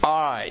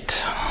All right.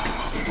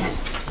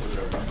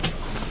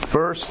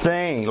 First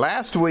thing,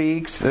 last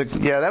week's,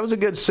 that was a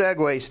good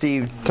segue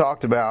Steve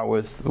talked about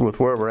with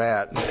where we're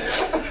at.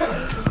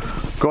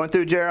 Going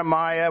through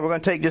Jeremiah, we're going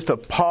to take just a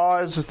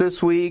pause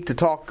this week to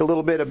talk a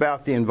little bit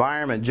about the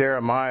environment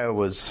Jeremiah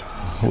was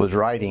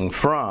writing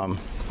from.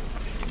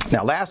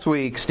 Now, last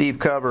week, Steve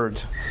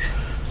covered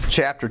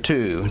chapter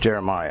 2,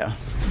 Jeremiah.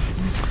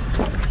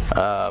 So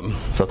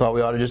I thought we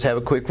ought to just have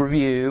a quick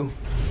review.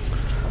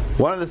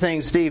 One of the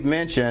things Steve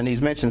mentioned,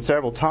 he's mentioned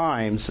several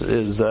times,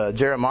 is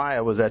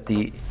Jeremiah was at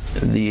the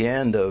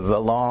end of a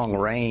long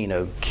reign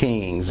of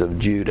kings of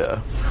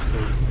Judah.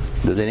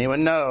 Does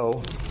anyone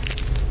know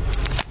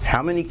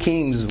how many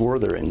kings were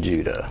there in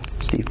Judah?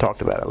 Steve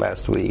talked about it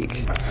last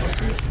week.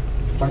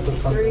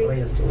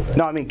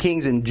 No, I mean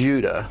kings in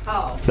Judah.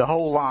 Oh. The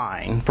whole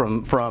line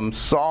from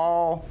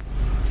Saul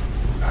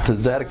to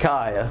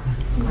Zedekiah.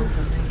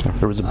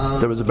 There was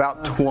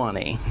about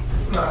 20.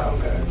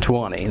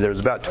 20. There's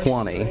about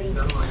 20.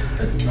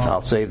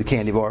 I'll save the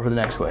candy bar for the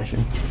next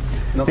question.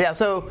 20.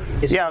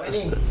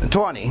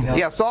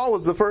 Yeah, Saul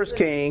was the first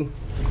king.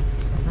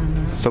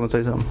 Someone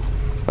say something?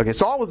 Okay,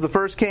 Saul was the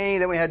first king,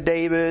 then we had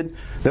David,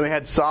 then we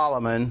had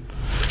Solomon,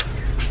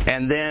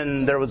 and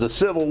then there was a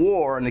civil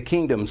war and the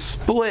kingdom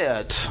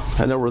split,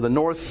 and there were the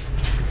north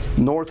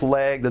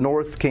leg, the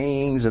north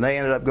kings, and they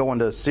ended up going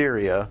to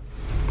Assyria.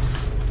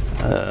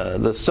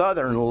 The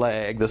southern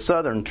leg, the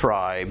southern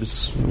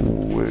tribes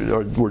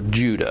were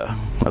Judah.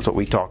 That's what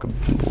we're talking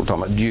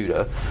about,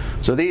 Judah.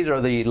 So these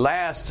are the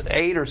last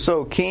 8 or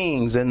so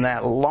kings in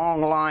that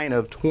long line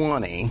of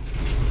 20.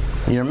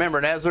 You remember,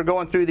 and as they're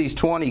going through these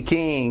 20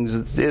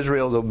 kings,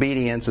 Israel's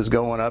obedience is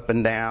going up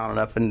and down and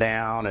up and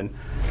down.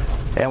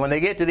 And when they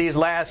get to these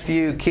last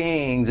few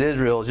kings,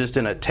 Israel is just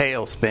in a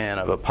tailspin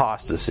of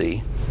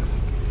apostasy.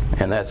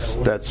 And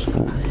that's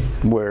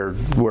where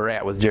we're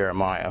at with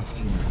Jeremiah.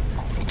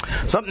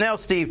 Something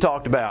else Steve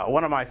talked about,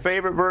 one of my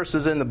favorite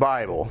verses in the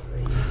Bible,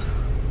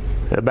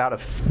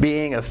 about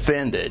being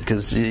offended.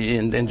 Because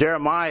in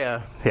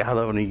Jeremiah, I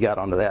love when he got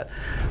onto that.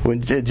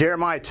 When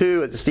Jeremiah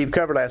 2, that Steve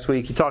covered last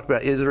week, he talked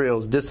about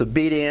Israel's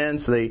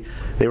disobedience. They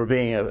were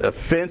being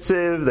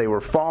offensive. They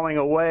were falling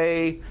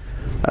away.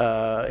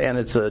 And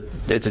it's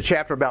a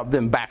chapter about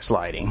them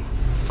backsliding.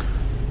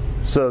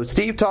 So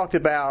Steve talked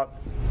about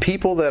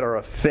people that are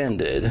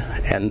offended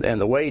and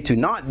the way to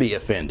not be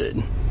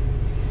offended.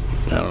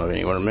 I don't know if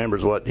anyone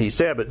remembers what he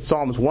said, but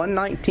Psalms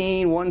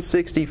 119,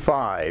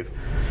 165.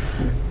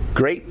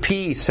 Great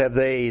peace have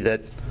they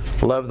that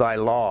love thy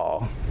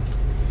law.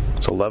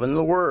 So loving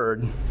the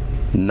word,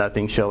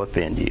 nothing shall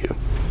offend you.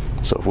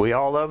 So if we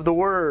all love the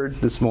word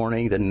this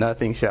morning, then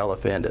nothing shall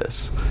offend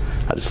us.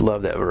 I just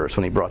love that verse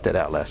when he brought that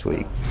out last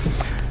week.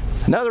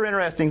 Another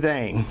interesting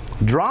thing,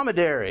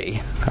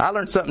 dromedary. I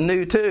learned something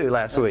new too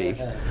last week.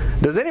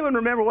 Does anyone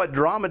remember what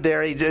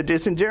dromedary,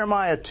 it's in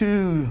Jeremiah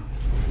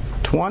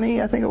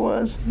 2:20, I think it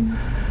was.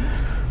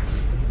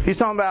 He's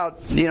talking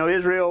about,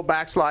 Israel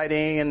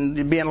backsliding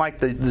and being like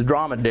the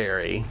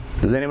dromedary.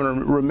 Does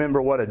anyone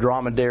remember what a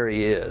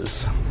dromedary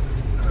is?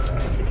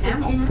 It's a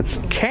camel. It's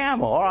a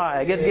camel. All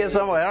right, get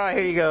somewhere. All right,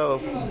 here you go.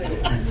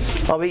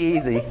 I'll be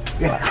easy.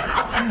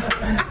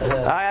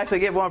 I actually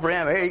get one for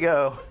him. Here you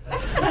go.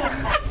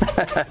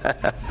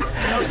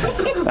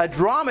 A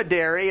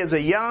dromedary is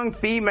a young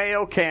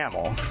female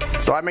camel.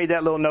 So I made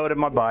that little note in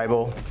my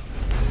Bible.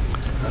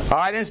 All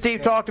right, then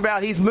Steve talked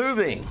about he's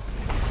moving.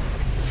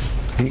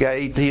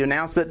 He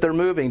announced that they're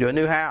moving to a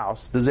new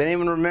house. Does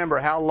anyone remember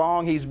how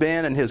long he's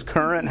been in his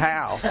current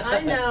house?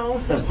 I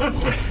know.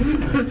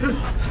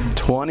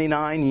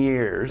 29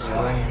 years.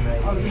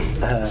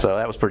 So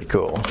that was pretty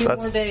cool. Two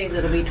more days,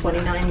 it'll be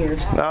 29 years.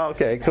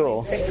 Okay,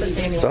 cool.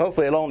 So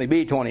hopefully it'll only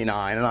be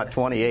 29 and not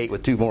 28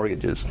 with 2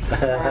 mortgages.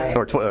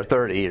 Or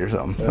 30 or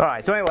something. All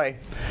right, so anyway.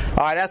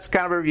 All right, that's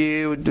kind of a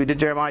review. We did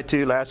Jeremiah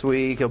 2 last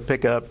week. He'll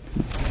pick up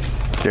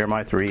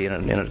Jeremiah 3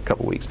 in a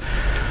couple weeks.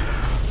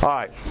 All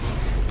right.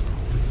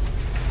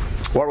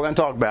 What we're going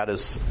to talk about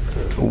is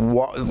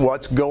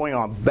what's going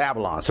on.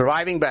 Babylon,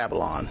 surviving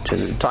Babylon.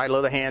 The title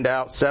of the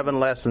handout, 7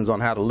 lessons on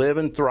how to live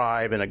and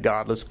thrive in a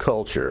godless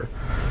culture,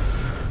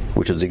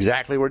 which is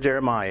exactly where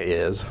Jeremiah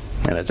is,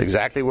 and it's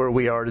exactly where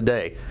we are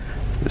today.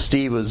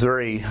 Steve was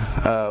very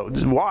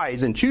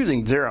wise in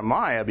choosing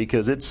Jeremiah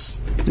because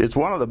it's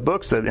one of the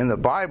books that in the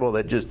Bible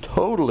that just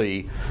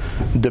totally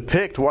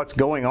depict what's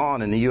going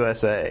on in the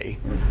USA.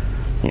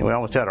 We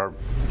almost had our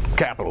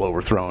Capitol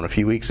overthrown a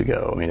few weeks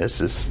ago. I mean,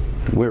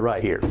 we're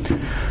right here.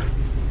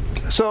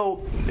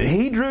 So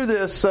he drew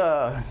this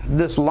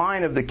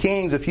line of the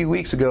kings a few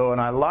weeks ago,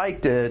 and I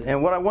liked it.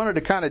 And what I wanted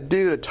to kind of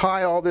do to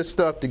tie all this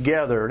stuff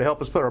together, to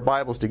help us put our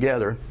Bibles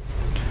together,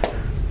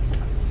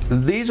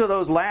 these are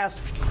those last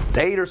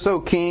 8 or so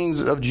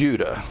kings of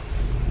Judah.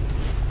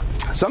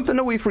 Something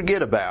that we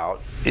forget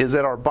about is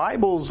that our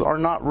Bibles are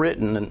not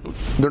written, and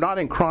they're not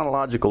in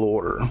chronological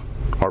order.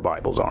 Our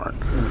Bibles aren't.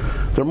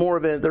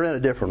 They're in a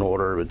different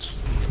order, which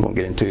we won't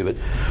get into, but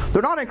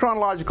they're not in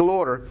chronological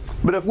order.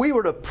 But if we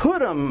were to put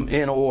them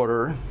in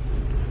order,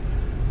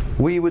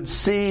 we would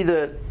see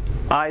that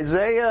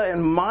Isaiah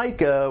and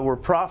Micah were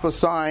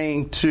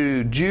prophesying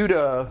to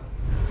Judah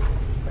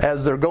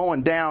as they're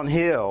going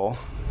downhill.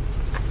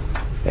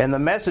 And the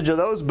message of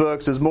those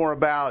books is more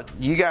about,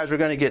 you guys are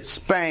going to get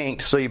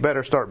spanked, so you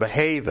better start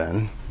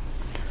behaving.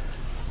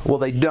 Well,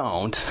 they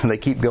don't. They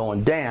keep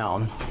going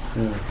down.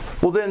 Yeah.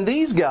 Well, then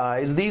these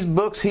guys, these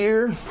books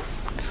here,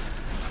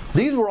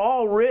 these were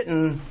all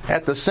written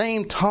at the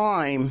same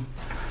time.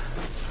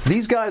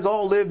 These guys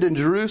all lived in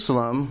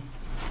Jerusalem.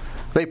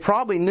 They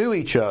probably knew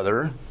each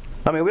other.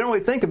 I mean, we don't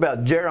really think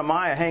about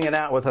Jeremiah hanging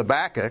out with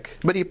Habakkuk,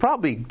 but he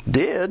probably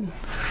did.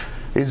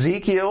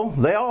 Ezekiel,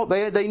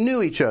 they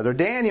knew each other.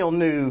 Daniel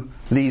knew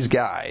these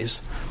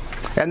guys.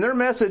 And their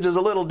message is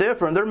a little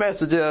different. Their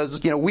message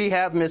is, we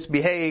have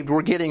misbehaved.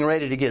 We're getting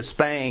ready to get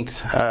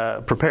spanked.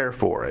 Prepare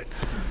for it.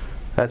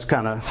 That's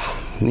kind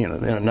of, in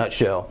a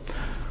nutshell.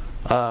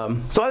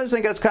 So I just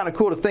think that's kind of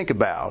cool to think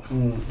about,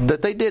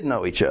 that they did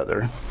know each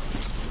other.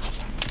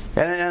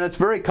 And it's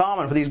very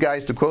common for these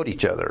guys to quote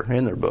each other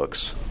in their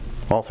books,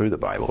 all through the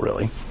Bible,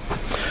 really.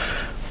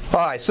 All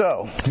right,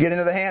 so get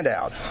into the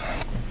handout.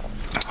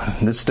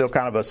 This is still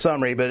kind of a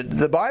summary, but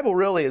the Bible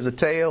really is a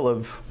tale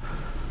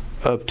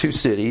of two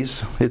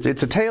cities.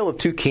 It's a tale of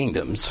two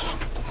kingdoms: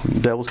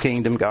 the devil's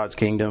kingdom, God's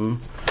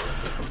kingdom.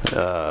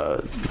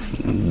 The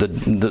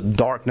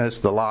darkness,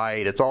 the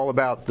light. It's all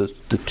about the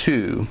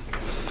two.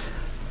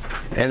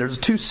 And there's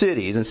two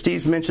cities, and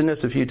Steve's mentioned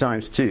this a few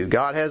times too.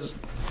 God has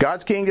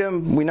God's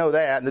kingdom, we know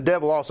that, and the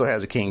devil also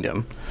has a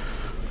kingdom,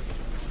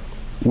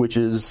 which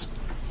is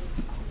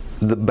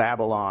the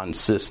Babylon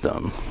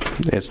system.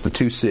 It's the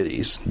two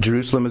cities.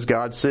 Jerusalem is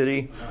God's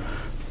city.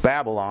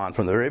 Babylon,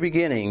 from the very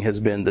beginning, has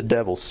been the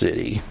devil's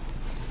city.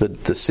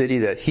 The city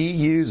that he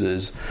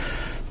uses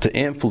to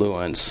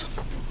influence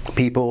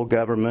people,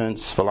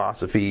 governments,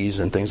 philosophies,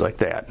 and things like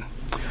that.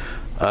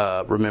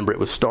 Remember, it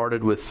was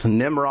started with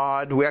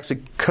Nimrod. We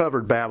actually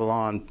covered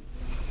Babylon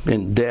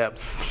in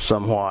depth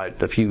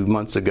somewhat a few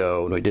months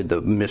ago when we did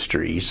the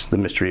mystery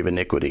of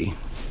iniquity,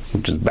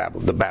 which is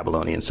the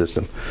Babylonian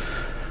system.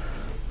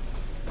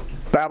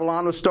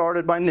 Babylon was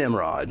started by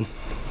Nimrod,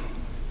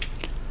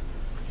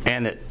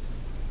 and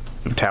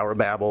Tower of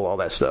Babel, all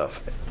that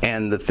stuff.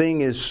 And the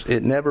thing is,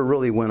 it never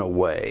really went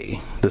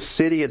away. The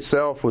city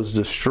itself was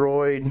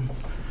destroyed,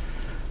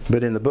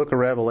 but in the book of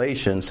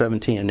Revelation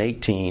 17 and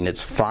 18,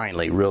 it's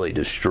finally really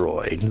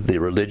destroyed. The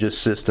religious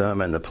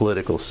system and the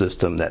political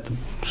system that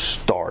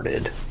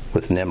started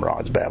with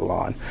Nimrod's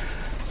Babylon,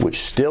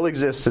 which still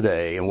exists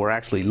today, and we're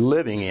actually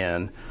living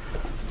in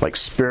like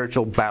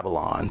spiritual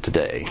Babylon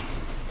today.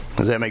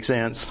 Does that make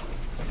sense?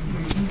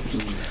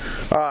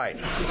 All right.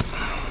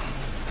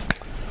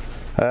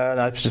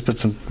 I just put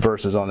some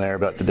verses on there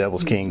about the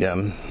devil's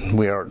kingdom.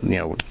 We all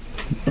know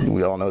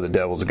the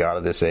devil's the god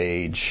of this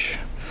age.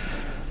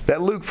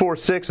 That Luke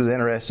 4:6 is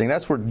interesting.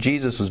 That's where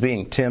Jesus was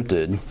being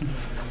tempted,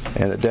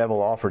 and the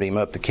devil offered him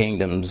up the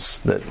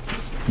kingdoms that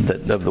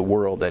of the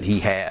world that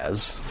he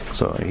has.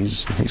 So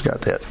he's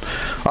got that.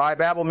 All right,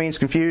 Babel means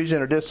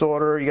confusion or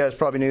disorder. You guys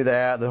probably knew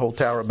that, the whole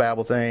Tower of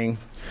Babel thing.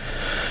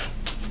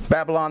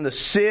 Babylon, the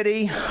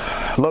city,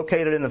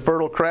 located in the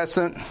Fertile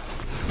Crescent.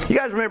 You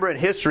guys remember in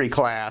history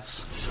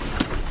class,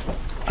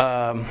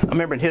 I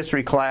remember in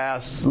history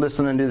class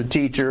listening to the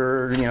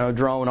teacher,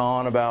 drone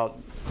on about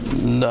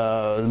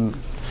the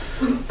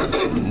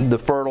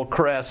Fertile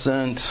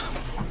Crescent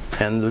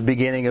and the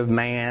beginning of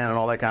man and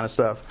all that kind of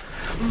stuff.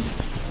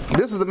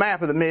 This is the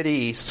map of the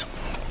Mideast.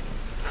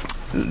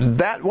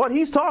 That what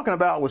he's talking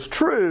about was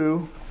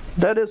true.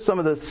 That is some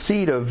of the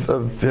seed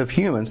of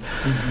humans.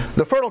 Mm-hmm.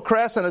 The Fertile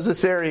Crescent is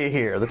this area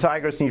here, the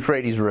Tigris and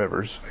Euphrates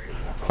rivers.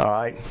 All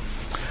right.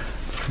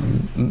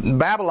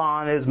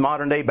 Babylon is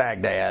modern day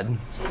Baghdad.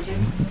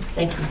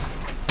 Thank you.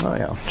 Oh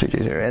yeah,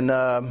 JJ's here. And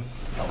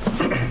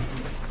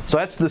so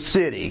that's the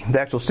city,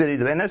 the actual city,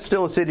 and that's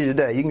still a city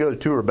today. You can go to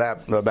tour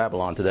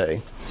Babylon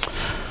today.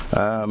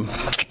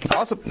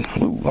 Also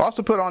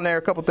put on there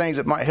a couple things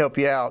that might help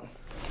you out.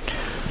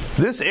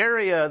 This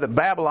area that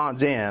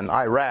Babylon's in,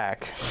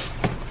 Iraq,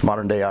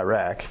 modern day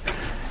Iraq,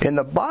 in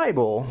the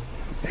Bible,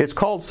 it's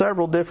called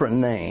several different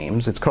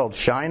names. It's called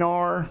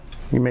Shinar.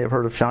 You may have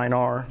heard of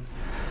Shinar.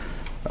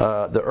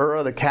 The Ur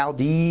of the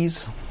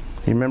Chaldees.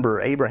 You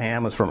remember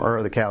Abraham was from Ur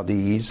of the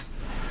Chaldees.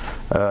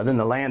 Then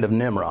the land of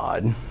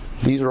Nimrod.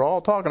 These are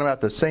all talking about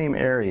the same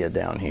area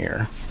down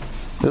here.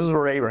 This is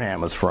where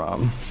Abraham was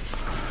from.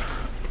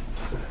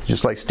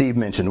 Just like Steve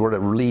mentioned, we're to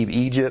leave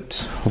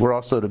Egypt. We're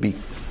also to be...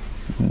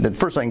 The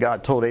first thing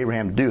God told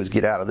Abraham to do is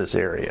get out of this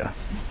area.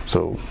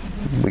 So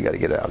we got to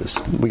get out of this.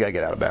 We got to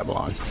get out of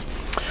Babylon.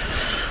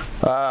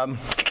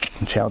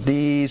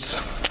 Chaldees. I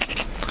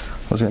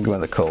was going to go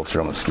into the culture.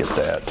 I'm going to skip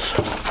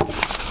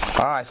that.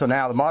 All right, so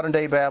now the modern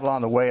day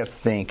Babylon, the way of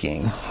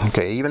thinking.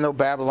 Okay, even though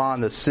Babylon,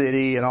 the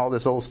city, and all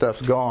this old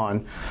stuff's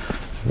gone,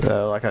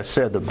 like I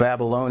said, the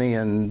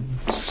Babylonian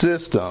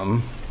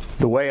system,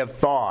 the way of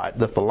thought,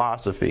 the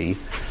philosophy,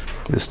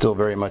 is still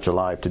very much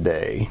alive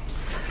today.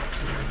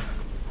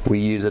 We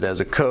use it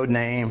as a code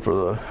name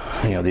for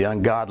the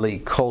ungodly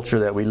culture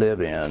that we live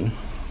in.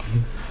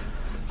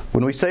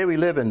 when we say we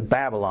live in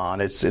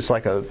Babylon, it's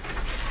like a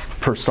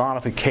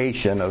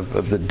personification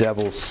of the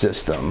devil's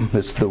system.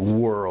 It's the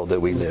world that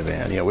we live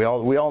in. You know,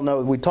 we all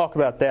know, we talk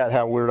about that,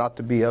 how we're not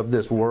to be of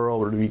this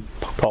world or to be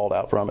called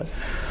out from it.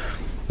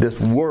 This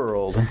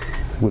world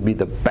would be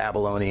the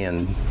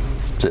Babylonian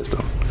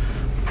system.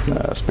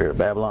 Spirit of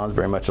Babylon is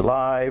very much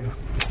alive.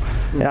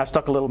 And I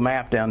stuck a little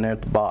map down there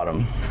at the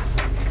bottom.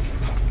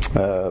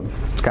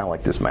 It's kind of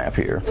like this map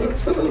here.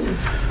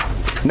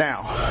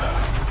 Now,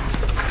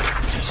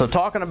 so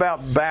talking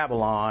about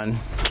Babylon,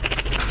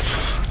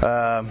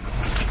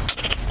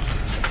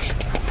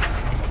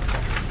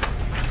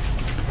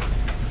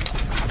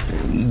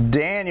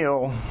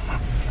 Daniel,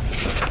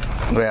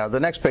 well, the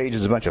next page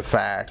is a bunch of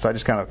facts. I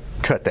just kind of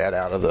cut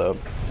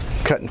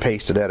and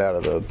pasted that out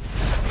of the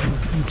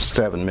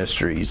 7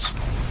 Mysteries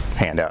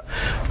handout.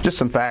 Just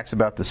some facts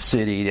about the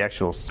city, the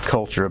actual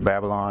culture of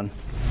Babylon.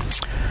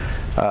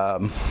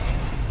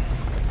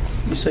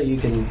 You say you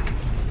can...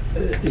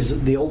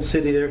 is the old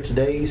city there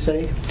today, you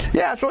say?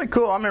 Yeah, it's really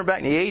cool. I remember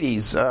back in the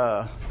 80s,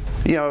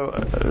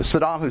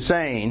 Saddam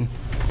Hussein,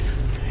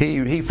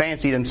 he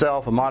fancied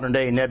himself a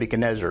modern-day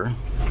Nebuchadnezzar.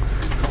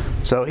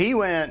 So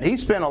he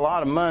spent a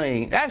lot of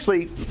money.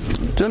 Actually,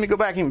 let me go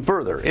back even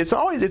further. It's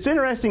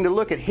interesting to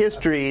look at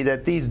history,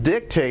 that these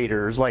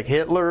dictators like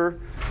Hitler,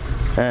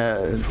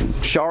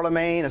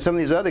 Charlemagne, and some of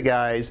these other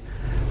guys,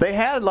 they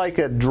had like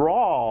a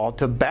draw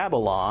to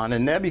Babylon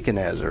and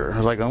Nebuchadnezzar. I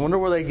was like, I wonder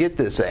where they get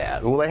this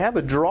at. Well, they have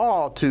a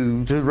draw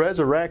to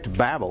resurrect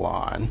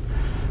Babylon.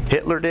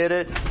 Hitler did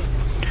it.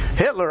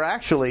 Hitler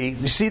actually,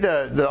 you see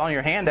the on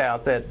your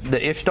handout that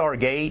the Ishtar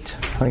Gate,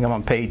 I think I'm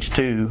on page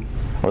 2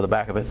 or the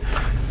back of it.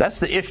 That's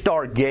the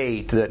Ishtar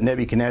Gate that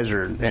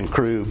Nebuchadnezzar and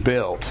crew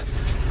built.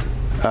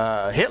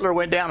 Hitler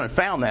went down and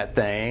found that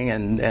thing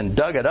and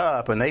dug it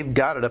up, and they've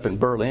got it up in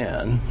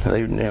Berlin.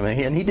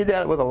 And he did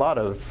that with a lot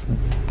of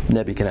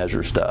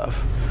Nebuchadnezzar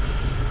stuff.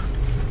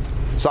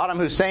 Saddam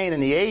Hussein in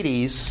the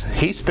 80s,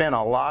 he spent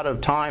a lot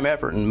of time,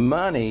 effort, and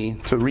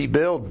money to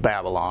rebuild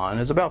Babylon.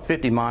 It's about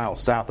 50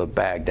 miles south of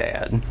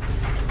Baghdad.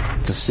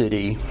 It's a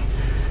city.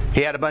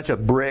 He had a bunch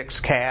of bricks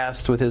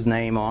cast with his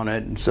name on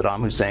it.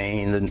 Saddam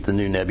Hussein, the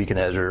new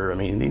Nebuchadnezzar. I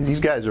mean,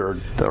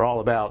 they're all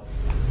about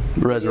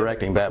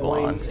resurrecting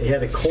Babylon. He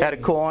had a coin. Had a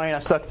coin. I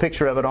stuck a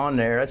picture of it on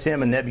there. That's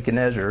him and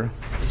Nebuchadnezzar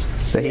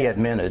that he had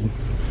minted.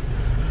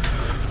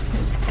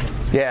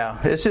 Yeah,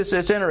 it's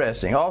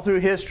interesting. All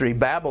through history,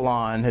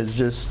 Babylon has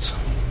it's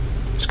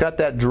got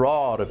that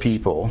draw to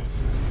people,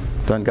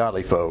 to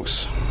ungodly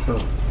folks.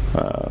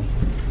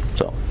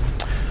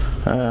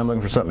 I'm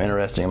looking for something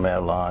interesting in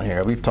Babylon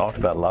here. We've talked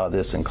about a lot of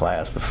this in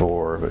class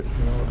before, but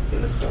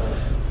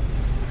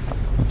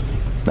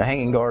the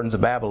Hanging Gardens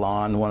of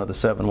Babylon, one of the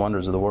 7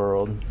 wonders of the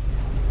world,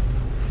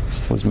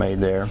 was made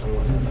there.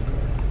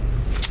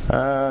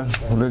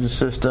 Religious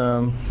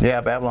system. Yeah,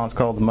 Babylon's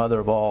called the mother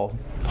of all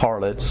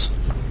harlots.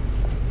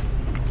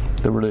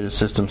 The religious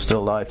system's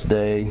still alive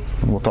today.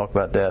 We'll talk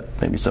about that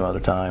maybe some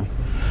other time.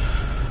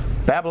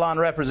 Babylon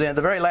represents,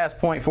 the very last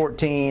point,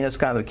 14, that's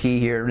kind of the key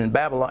here. In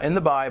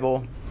the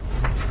Bible,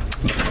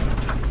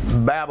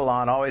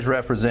 Babylon always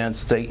represents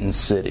Satan's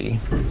city.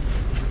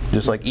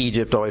 Just like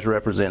Egypt always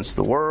represents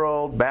the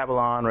world,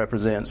 Babylon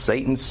represents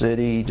Satan's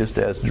city, just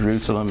as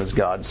Jerusalem is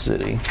God's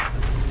city.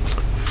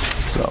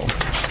 So,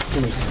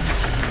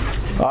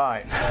 all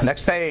right,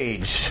 next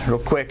page, real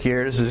quick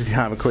here. This is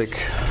kind of a quick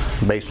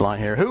baseline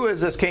here. Who is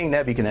this King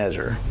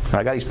Nebuchadnezzar?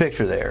 I got his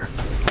picture there.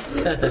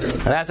 And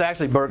that's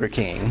actually Burger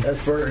King.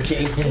 That's Burger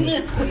King.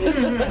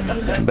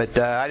 But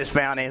I just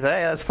found him.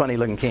 Hey, that's a funny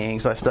looking king,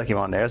 so I stuck him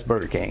on there. That's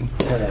Burger King.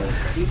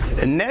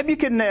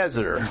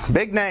 Nebuchadnezzar,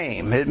 big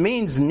name. It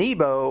means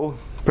Nebo,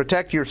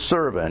 protect your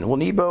servant. Well,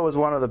 Nebo is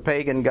one of the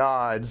pagan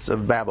gods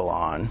of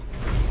Babylon.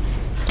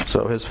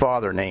 So his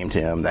father named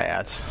him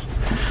that.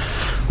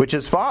 Which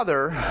his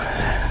father,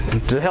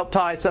 to help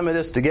tie some of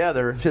this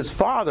together, his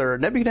father,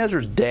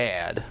 Nebuchadnezzar's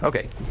dad.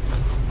 Okay,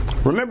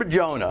 remember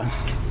Jonah.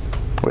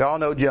 We all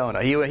know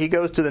Jonah. He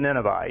goes to the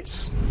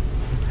Ninevites,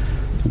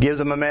 gives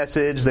them a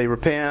message, they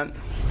repent,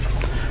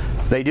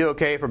 they do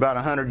okay for about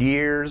 100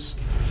 years,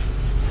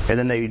 and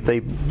then they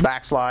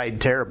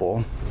backslide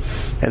terrible.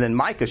 And then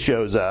Micah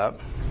shows up,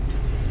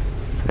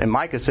 and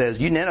Micah says,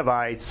 you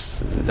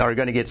Ninevites are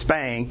going to get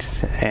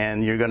spanked,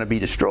 and you're going to be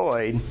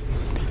destroyed.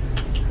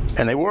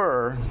 And they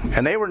were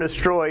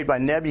destroyed by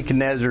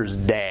Nebuchadnezzar's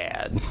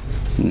dad,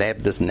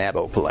 this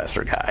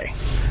Nabopolassar guy,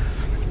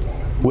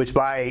 which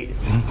by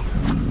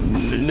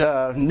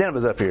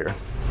Nineveh's up here.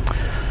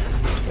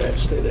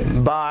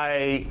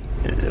 By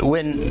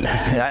when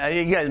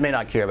you guys may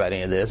not care about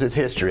any of this, it's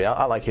history.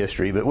 I like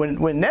history, but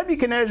when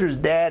Nebuchadnezzar's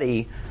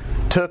daddy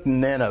took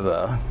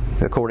Nineveh,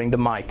 according to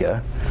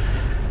Micah,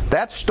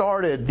 that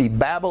started the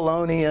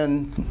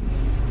Babylonian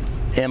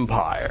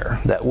Empire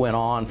that went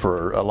on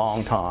for a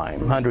long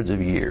time, hundreds of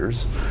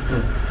years.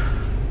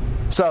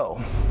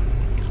 So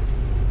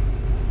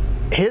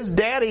his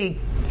daddy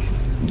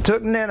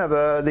took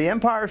Nineveh, the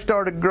empire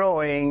started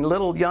growing,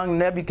 little young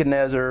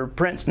Nebuchadnezzar,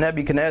 Prince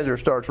Nebuchadnezzar,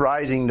 starts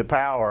rising to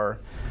power.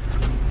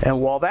 And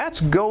while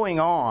that's going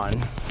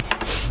on,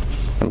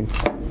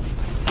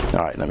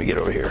 Let me get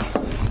over here.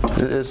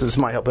 This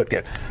might help it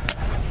get.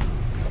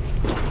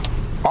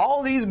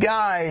 All these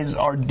guys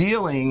are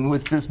dealing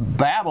with this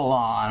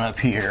Babylon up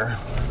here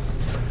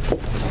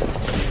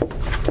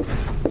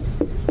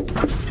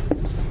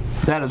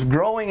that is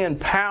growing in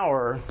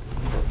power,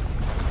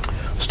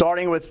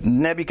 starting with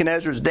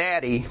Nebuchadnezzar's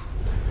daddy,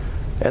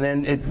 and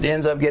then it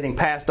ends up getting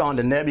passed on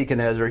to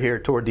Nebuchadnezzar here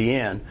toward the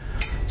end.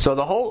 So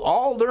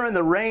all during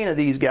the reign of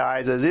these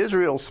guys, as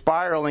Israel's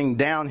spiraling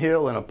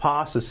downhill in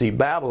apostasy,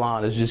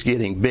 Babylon is just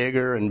getting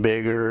bigger and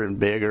bigger and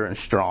bigger and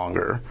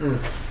stronger.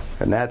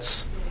 And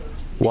that's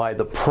why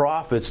the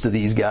prophets to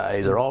these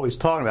guys are always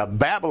talking about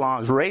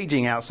Babylon's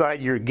raging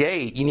outside your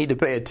gate. You need to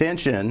pay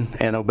attention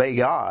and obey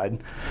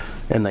God.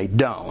 And they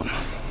don't.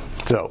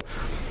 So,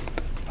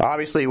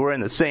 obviously we're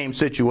in the same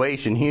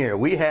situation here.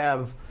 We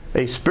have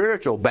a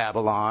spiritual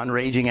Babylon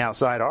raging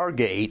outside our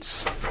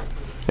gates.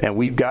 And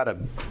we've got to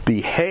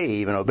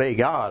behave and obey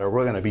God, or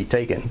we're going to be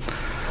taken,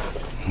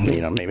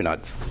 maybe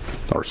not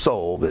our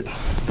soul, but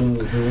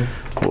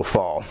we'll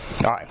fall.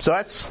 All right, so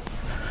that's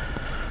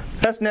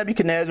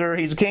Nebuchadnezzar.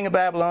 He's the king of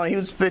Babylon. He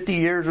was 50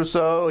 years or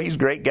so. He's a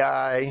great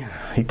guy.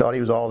 He thought he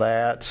was all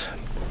that.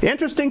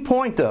 Interesting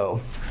point,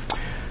 though.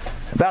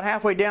 About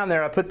halfway down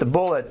there, I put the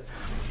bullet.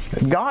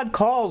 God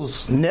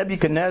calls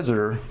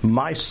Nebuchadnezzar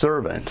my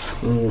servant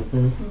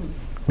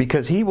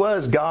because he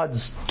was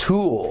God's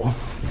tool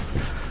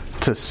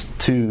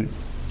to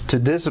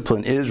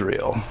discipline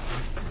Israel.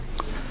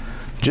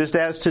 Just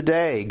as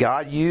today,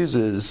 God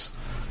uses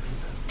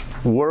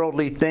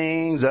worldly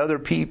things, other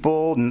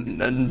people,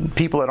 and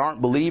people that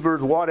aren't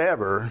believers,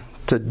 whatever,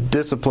 to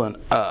discipline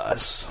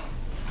us.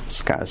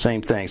 It's kind of the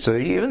same thing. So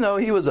even though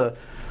he was a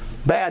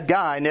bad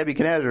guy,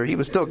 Nebuchadnezzar, he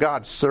was still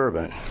God's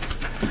servant.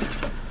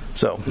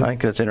 So I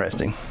think that's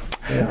interesting.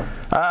 Yeah.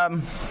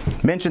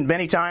 Mentioned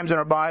many times in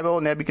our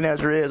Bible,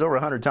 Nebuchadnezzar is over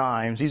 100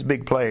 times. He's a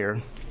big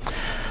player.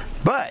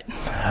 But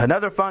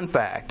another fun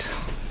fact.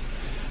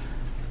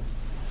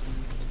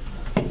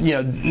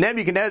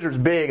 Nebuchadnezzar's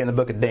big in the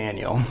book of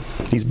Daniel.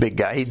 He's a big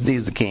guy. He's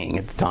the king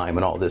at the time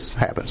when all this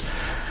happens.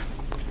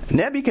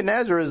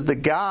 Nebuchadnezzar is the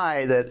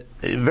guy that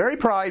is very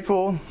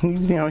prideful.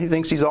 He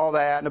thinks he's all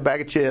that in a bag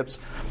of chips.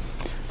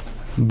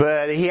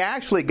 But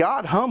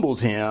God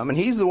humbles him, and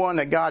he's the one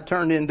that God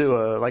turned into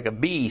a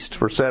beast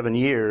for 7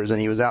 years,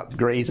 and he was out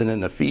grazing in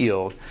the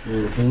field.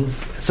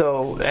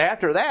 So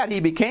after that, he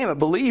became a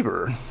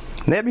believer,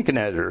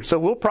 Nebuchadnezzar. So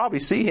we'll probably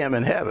see him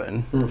in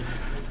heaven.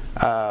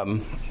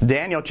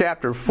 Daniel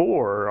chapter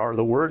 4 are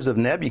the words of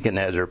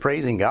Nebuchadnezzar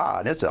praising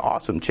God. It's an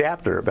awesome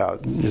chapter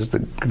about just the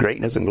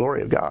greatness and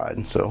glory of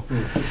God. So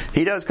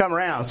he does come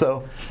around.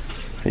 So,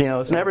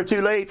 it's never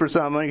too late for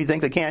someone if you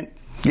think they can't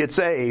get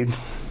saved.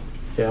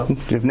 Yeah.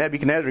 If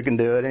Nebuchadnezzar can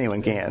do it,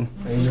 anyone can.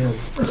 Amen.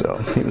 So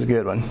he was a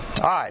good one.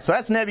 All right, so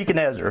that's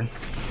Nebuchadnezzar. All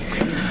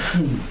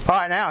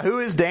right, now who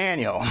is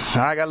Daniel?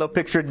 I got a little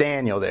picture of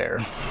Daniel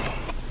there.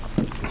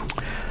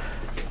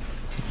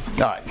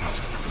 All right.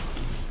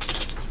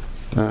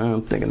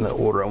 I'm thinking the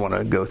order I want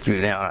to go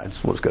through now.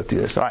 We'll just go through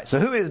this. All right, so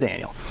who is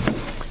Daniel?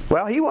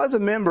 Well, he was a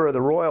member of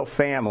the royal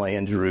family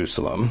in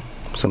Jerusalem.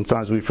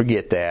 Sometimes we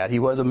forget that. He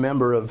was a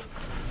member of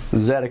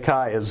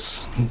Zedekiah's,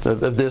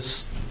 of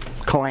this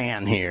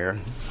clan here,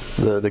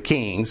 the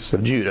kings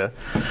of Judah.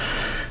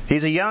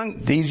 He's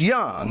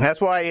young. That's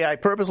why I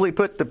purposely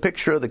put the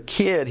picture of the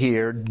kid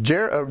here.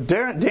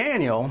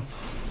 Daniel.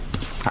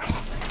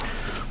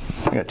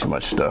 I got too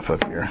much stuff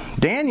up here.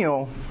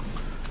 Daniel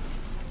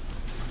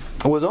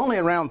was only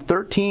around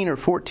 13 or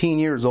 14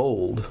 years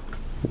old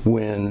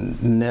when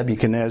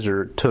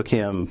Nebuchadnezzar took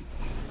him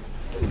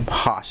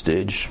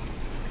hostage,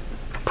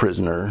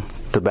 prisoner,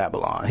 to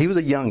Babylon. He was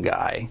a young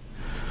guy.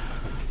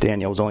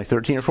 Daniel was only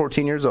 13 or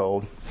 14 years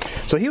old.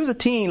 So he was a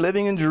teen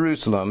living in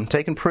Jerusalem,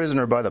 taken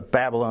prisoner by the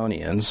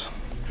Babylonians.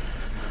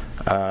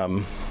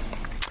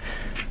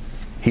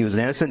 He was an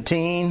innocent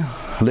teen,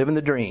 living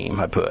the dream,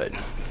 I put.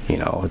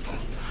 I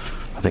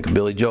think of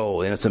Billy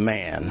Joel, Innocent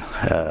Man.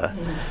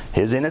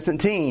 His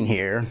innocent teen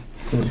here.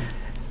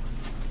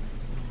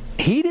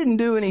 He didn't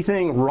do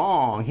anything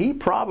wrong. He's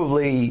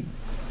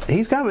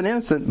kind of an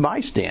innocent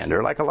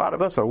bystander, like a lot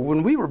of us are.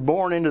 When we were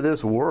born into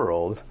this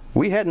world,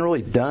 we hadn't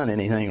really done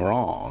anything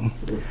wrong.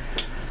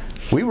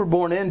 We were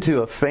born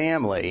into a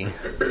family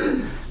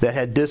that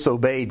had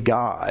disobeyed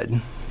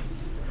God,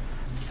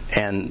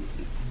 and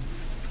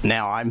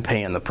now I'm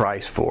paying the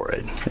price for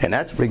it. And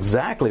that's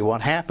exactly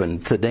what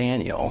happened to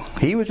Daniel.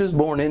 He was just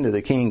born into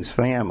the king's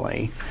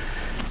family.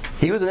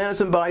 He was an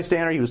innocent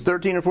bystander. He was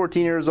 13 or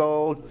 14 years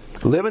old,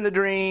 living the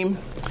dream.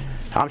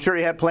 I'm sure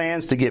he had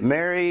plans to get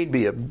married,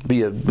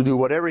 do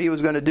whatever he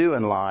was going to do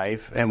in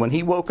life. And when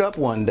he woke up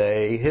one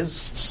day,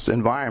 his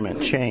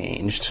environment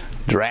changed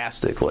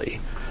drastically.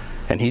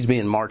 And he's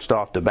being marched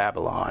off to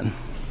Babylon.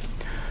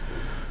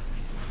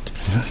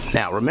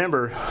 Now,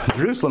 remember,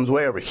 Jerusalem's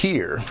way over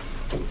here.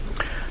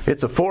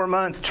 It's a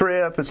 4-month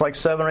trip. It's like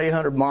 700 or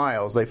 800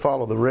 miles. They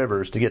follow the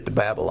rivers to get to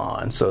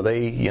Babylon. So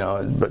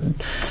but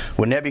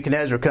when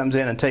Nebuchadnezzar comes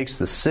in and takes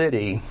the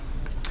city,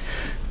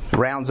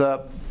 rounds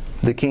up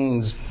the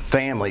king's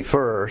family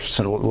first,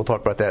 and we'll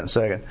talk about that in a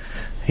second.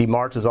 He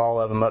marches all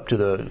of them up to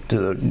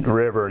the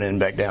river and then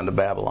back down to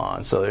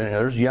Babylon. So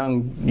there's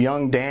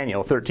young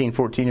Daniel, 13,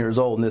 14 years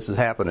old, and this is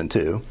happening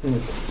too.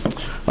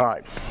 All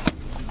right.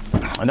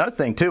 Another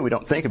thing too we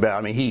don't think about.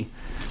 I mean,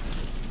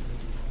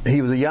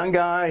 he was a young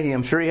guy.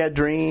 I'm sure he had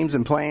dreams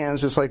and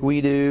plans just like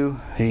we do.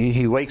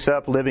 He wakes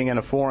up living in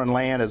a foreign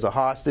land as a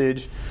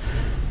hostage.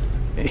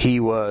 He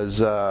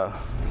was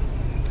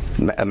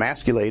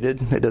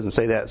emasculated. It doesn't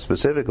say that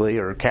specifically,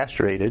 or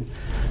castrated,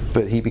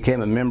 but he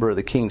became a member of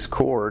the king's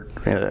court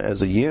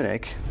as a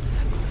eunuch,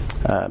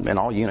 and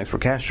all eunuchs were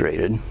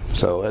castrated.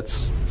 So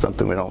that's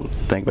something we don't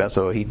think about.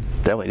 So he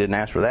definitely didn't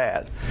ask for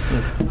that.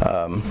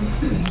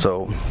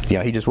 So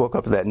he just woke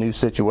up to that new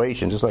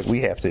situation, just like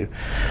we have to.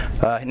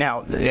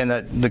 Now, and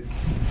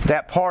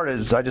that part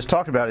is I just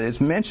talked about it. It's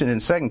mentioned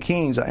in 2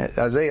 Kings,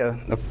 Isaiah,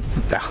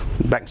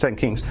 back in 2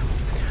 Kings,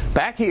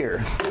 back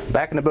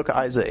in the book of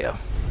Isaiah.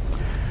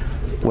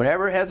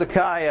 Whenever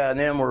Hezekiah and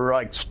them were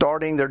like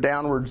starting their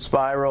downward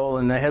spiral,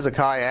 and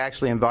Hezekiah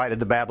actually invited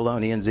the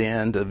Babylonians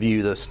in to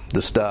view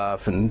the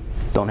stuff, and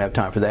don't have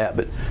time for that.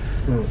 But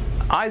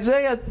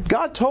Isaiah,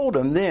 God told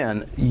him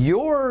then,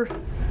 your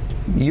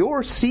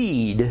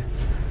seed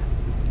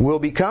will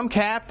become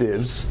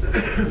captives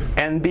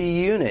and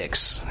be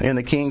eunuchs in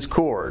the king's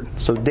court.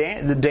 So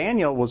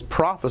Daniel was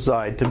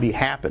prophesied to be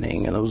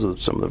happening, and those are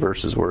some of the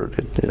verses where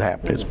it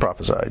happened. It's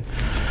prophesied.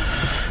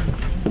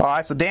 All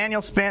right, so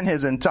Daniel spent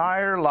his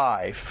entire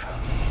life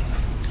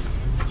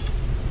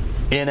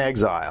in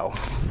exile.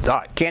 All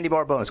right, candy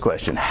bar bonus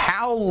question.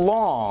 How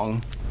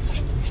long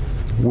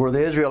were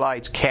the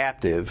Israelites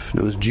captive?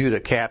 It was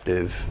Judah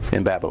captive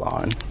in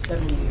Babylon.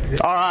 70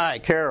 years. All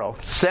right, Carol,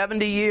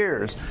 70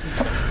 years.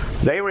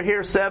 They were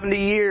here 70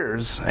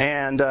 years,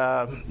 and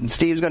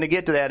Steve's going to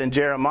get to that in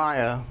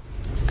Jeremiah,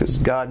 because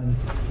God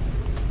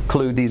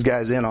clued these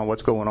guys in on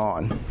what's going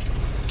on.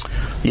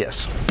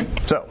 Yes.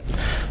 So,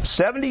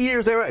 70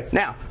 years they were.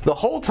 Now, the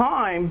whole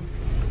time,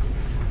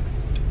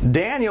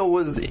 Daniel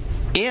was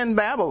in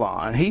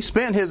Babylon. He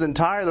spent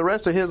the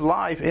rest of his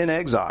life in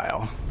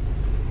exile.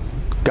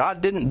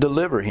 God didn't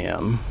deliver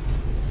him.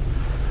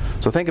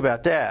 So think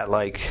about that.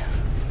 Like,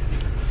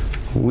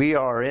 we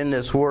are in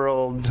this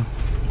world.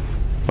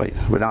 Wait,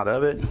 we're not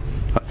of it?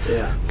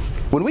 Yeah.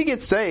 When we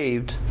get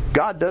saved,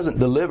 God doesn't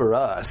deliver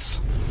us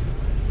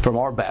from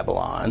our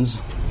Babylons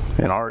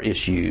and our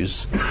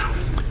issues.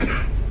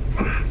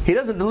 He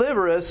doesn't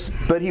deliver us,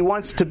 but He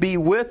wants to be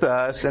with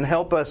us and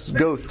help us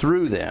go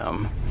through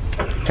them.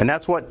 And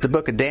that's what the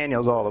book of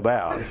Daniel is all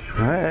about.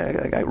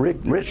 I got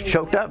Rich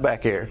choked up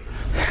back here.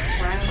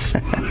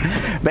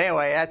 But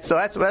anyway, that's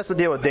the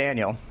deal with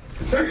Daniel.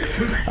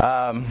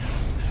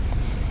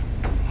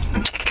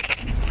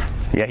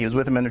 He was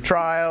with them in their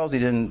trials. He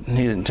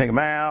didn't take them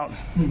out.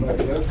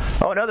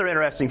 Oh, another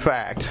interesting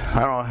fact. I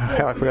don't know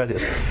how I forgot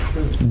this.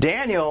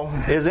 Daniel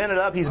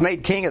he's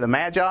made king of the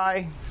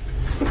Magi,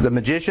 the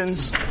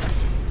magicians,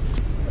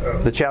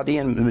 the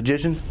Chaldean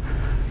magicians,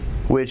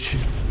 which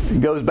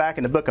goes back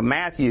in the book of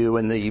Matthew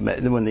when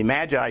the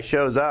Magi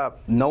shows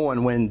up,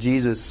 knowing when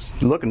Jesus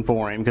is looking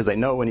for him, because they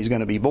know when he's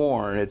going to be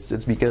born. It's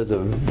because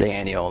of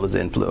Daniel, his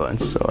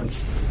influence. So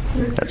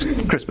that's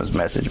a Christmas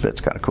message, but it's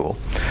kind of cool.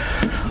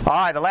 All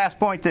right, the last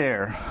point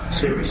there.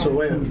 So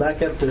wait,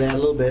 back up to that a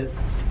little bit.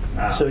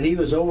 So he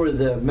was over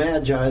the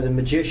Magi, the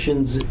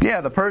magicians.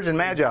 Yeah, the Persian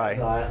Magi.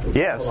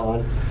 Yes.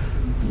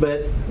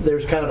 But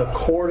there's kind of a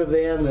court of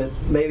them that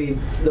maybe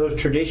those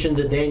traditions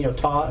that Daniel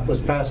taught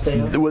was passed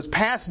down? It was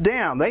passed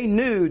down. They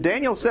knew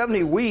Daniel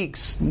 70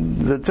 weeks,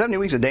 the 70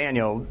 weeks of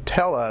Daniel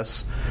tell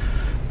us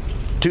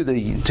to the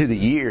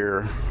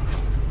year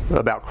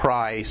about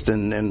Christ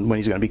and when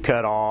he's going to be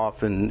cut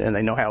off, and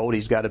they know how old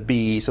he's got to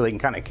be, so they can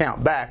kind of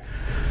count back.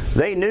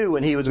 They knew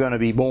when he was going to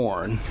be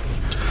born.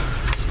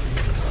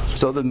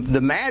 So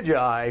the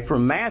Magi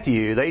from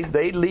Matthew,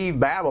 they leave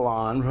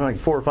Babylon for like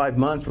 4 or 5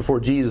 months before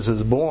Jesus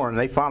is born.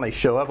 They finally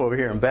show up over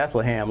here in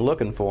Bethlehem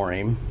looking for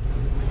him,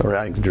 or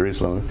I think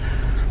Jerusalem.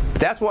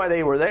 That's why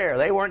they were there.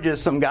 They weren't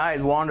just some guys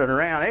wandering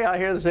around. Hey, I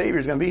hear the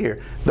Savior's going to be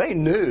here. They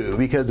knew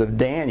because of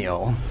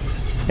Daniel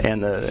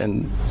and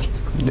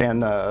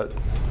the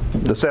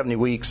 70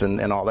 weeks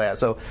and all that.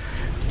 So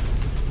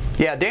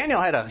yeah,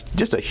 Daniel had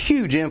just a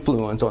huge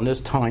influence on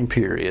this time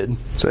period.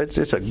 So it's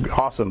an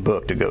awesome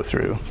book to go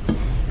through.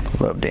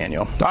 Love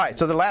Daniel. All right,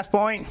 so the last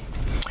point,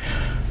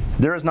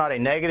 there is not a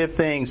negative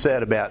thing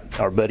said about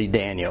our buddy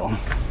Daniel.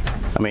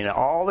 I mean,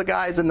 all the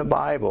guys in the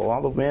Bible,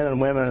 all the men and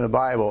women in the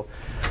Bible,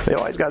 they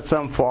always got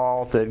some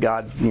fault that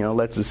God,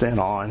 lets us in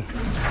on.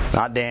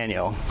 Not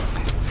Daniel.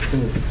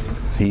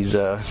 He's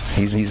a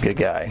good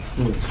guy.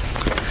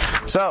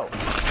 So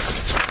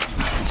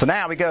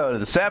now we go to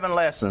the 7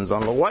 lessons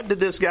on what did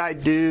this guy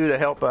do to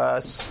help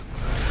us?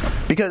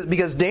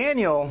 Because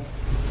Daniel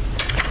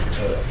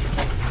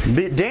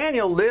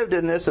lived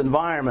in this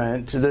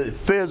environment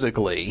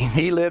physically.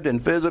 He lived in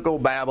physical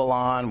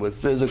Babylon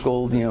with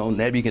physical,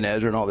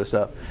 Nebuchadnezzar and all this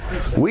stuff.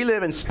 We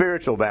live in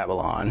spiritual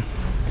Babylon.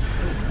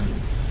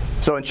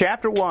 So in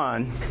chapter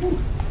 1,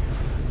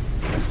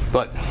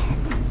 but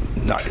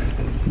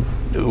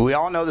we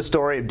all know the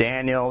story of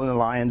Daniel in the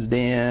lion's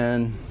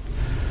den,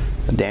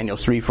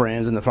 Daniel's 3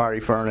 friends in the fiery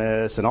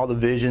furnace, and all the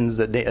visions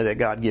that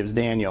God gives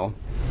Daniel.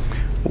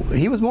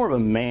 He was more of a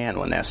man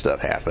when that stuff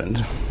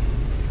happened.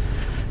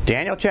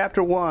 Daniel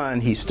chapter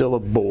 1, he's still a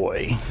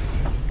boy,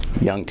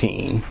 young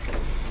teen.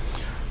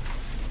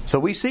 So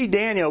we see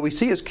Daniel, we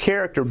see his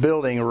character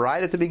building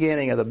right at the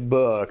beginning of the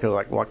book,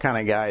 like what kind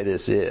of guy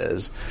this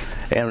is.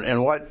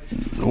 And what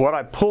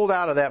I pulled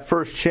out of that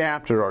first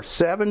chapter are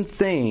 7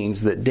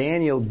 things that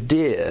Daniel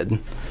did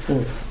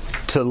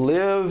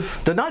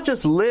to not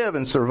just live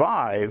and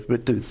survive,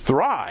 but to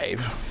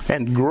thrive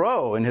and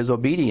grow in his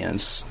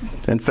obedience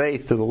and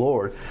faith to the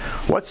Lord.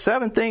 What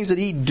 7 things did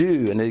he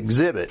do and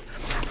exhibit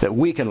that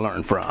we can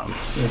learn from?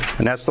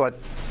 And that's what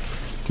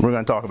we're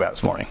going to talk about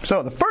this morning.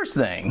 So the first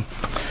thing,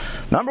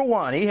 number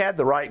 1, he had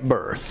the right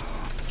birth.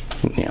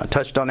 I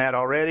touched on that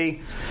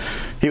already.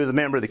 He was a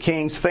member of the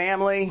king's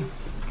family.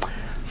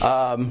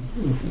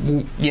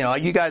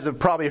 You guys have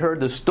probably heard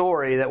the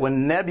story that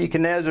when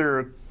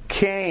Nebuchadnezzar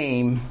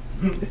came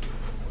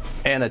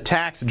and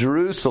attacked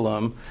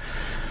Jerusalem,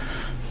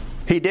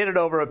 he did it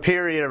over a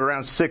period of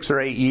around 6 or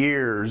 8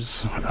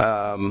 years.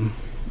 And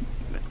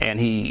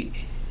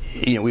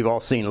we've all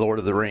seen Lord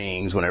of the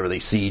Rings whenever they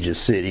siege a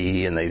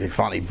city and they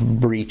finally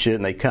breach it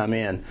and they come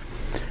in.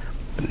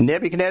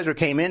 Nebuchadnezzar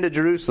came into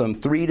Jerusalem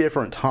 3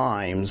 different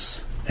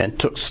times and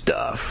took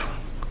stuff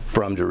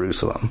from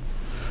Jerusalem.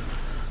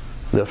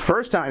 The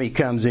first time he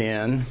comes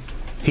in,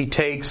 he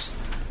takes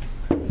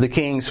the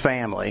king's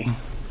family.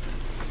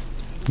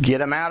 Get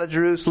them out of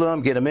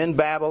Jerusalem, get them in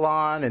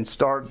Babylon, and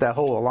start that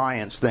whole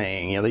alliance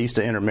thing. They used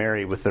to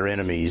intermarry with their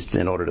enemies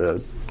in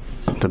order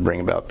to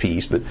bring about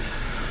peace. But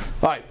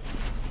all right,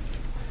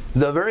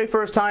 the very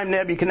first time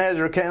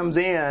Nebuchadnezzar comes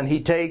in, he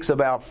takes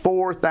about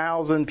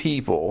 4,000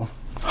 people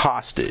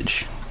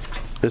hostage.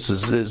 This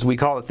is we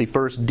call it the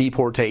first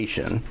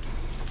deportation.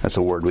 That's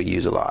a word we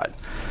use a lot.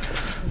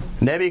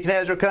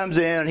 Nebuchadnezzar comes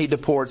in and he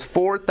deports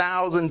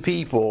 4,000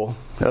 people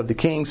of the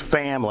king's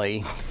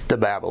family to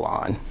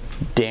Babylon.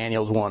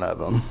 Daniel's one of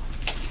them.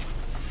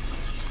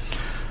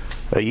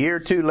 A year or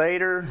 2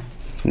 later,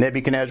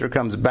 Nebuchadnezzar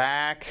comes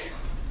back,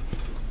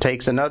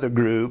 takes another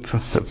group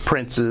of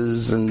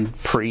princes and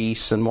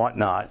priests and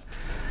whatnot.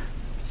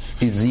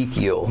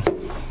 Ezekiel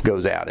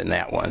goes out in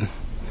that one.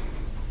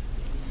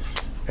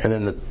 And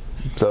then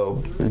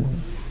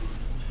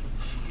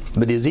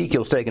but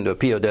Ezekiel's taken to a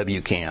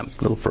POW camp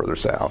a little further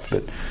south.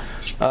 But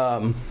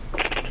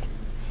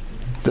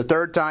the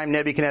third time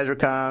Nebuchadnezzar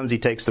comes, he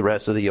takes the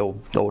rest of the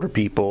older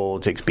people,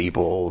 takes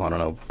people,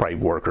 probably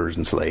workers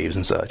and slaves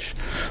and such.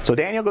 So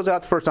Daniel goes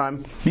out the first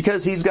time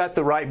because he's got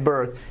the right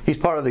birth. He's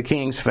part of the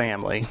king's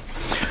family.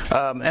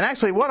 And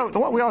actually,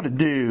 what we ought to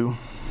do,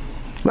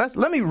 let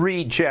me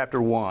read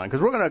chapter 1,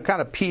 because we're going to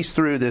kind of piece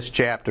through this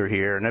chapter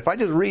here. And if I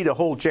just read a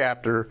whole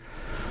chapter,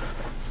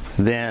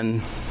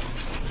 then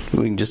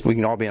we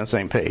can all be on the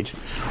same page.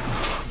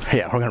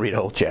 Yeah, we're going to read a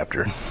whole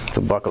chapter.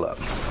 So buckle up.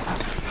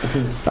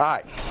 All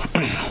right.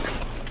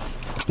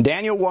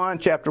 Daniel 1,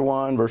 chapter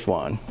 1, verse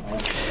 1.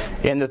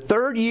 In the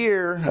 3rd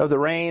year of the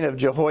reign of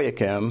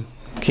Jehoiakim,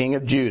 king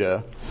of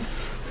Judah,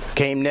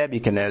 came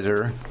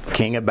Nebuchadnezzar,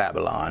 king of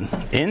Babylon,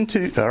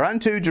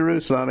 unto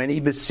Jerusalem, and he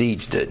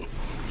besieged it.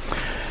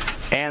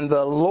 And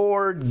the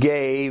Lord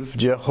gave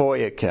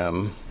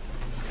Jehoiakim,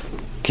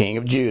 king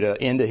of Judah,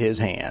 into his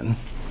hand,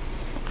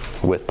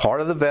 with part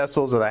of the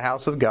vessels of the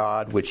house of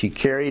God, which he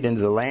carried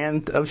into the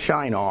land of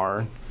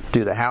Shinar,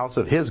 to the house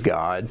of his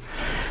God,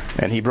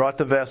 and he brought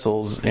the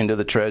vessels into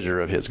the treasure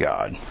of his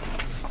God.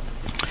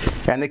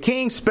 And the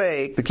king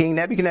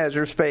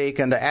Nebuchadnezzar spake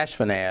unto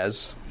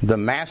Ashpenaz, the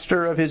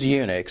master of his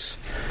eunuchs,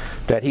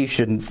 that he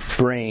should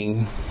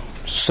bring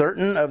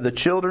certain of the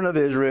children of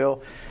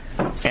Israel,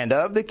 and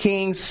of the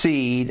king's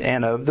seed,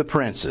 and of the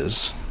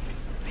princes.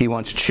 He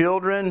wants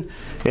children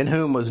in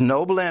whom was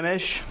no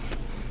blemish,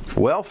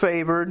 well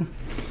favored,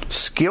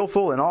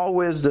 skillful in all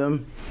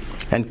wisdom,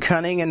 and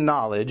cunning in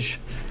knowledge,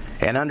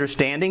 and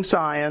understanding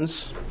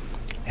science,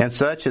 and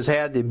such as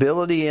had the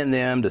ability in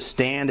them to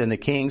stand in the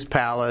king's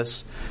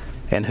palace,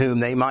 and whom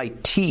they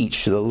might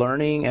teach the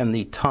learning and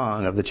the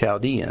tongue of the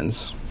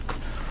Chaldeans.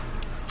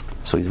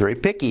 So he's very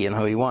picky in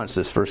who he wants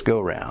this first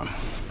go-round.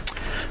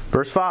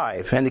 Verse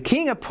 5, and the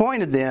king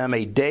appointed them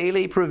a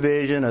daily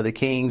provision of the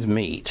king's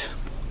meat.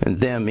 And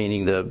them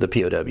meaning the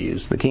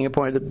POWs. The king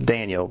appointed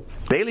Daniel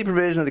daily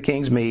provision of the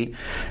king's meat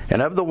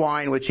and of the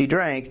wine which he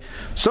drank,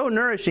 so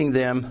nourishing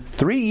them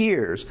 3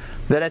 years,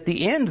 that at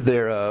the end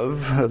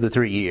thereof, of the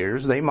 3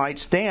 years, they might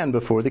stand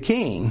before the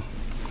king.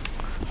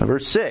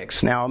 Verse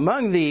 6, now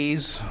among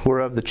these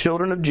were of the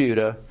children of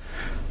Judah,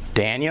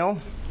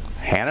 Daniel,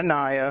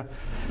 Hananiah,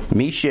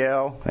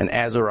 Mishael, and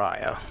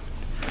Azariah,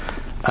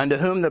 unto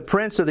whom the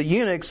prince of the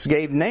eunuchs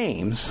gave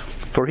names,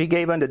 for he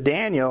gave unto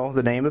Daniel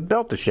the name of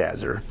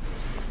Belteshazzar,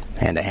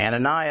 and to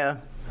Hananiah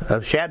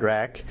of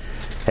Shadrach,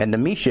 and to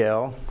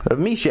Mishael of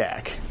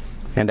Meshach,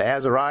 and to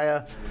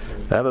Azariah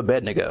of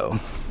Abednego.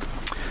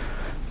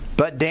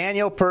 But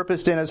Daniel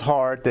purposed in his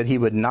heart that he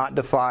would not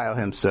defile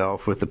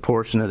himself with the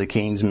portion of the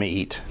king's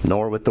meat,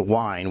 nor with the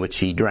wine which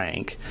he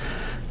drank.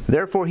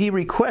 Therefore he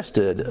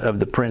requested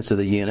of the prince of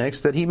the eunuchs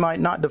that he might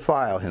not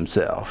defile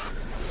himself.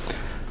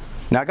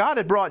 Now God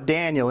had brought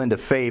Daniel into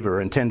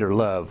favor and tender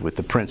love with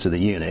the prince of the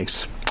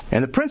eunuchs.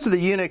 And the prince of the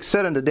eunuchs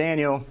said unto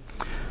Daniel,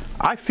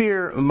 I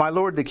fear my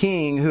lord the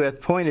king, who hath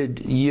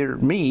appointed your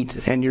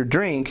meat and your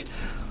drink,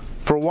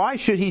 for why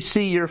should he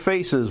see your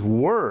faces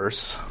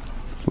worse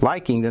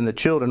liking than the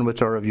children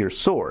which are of your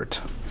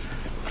sort?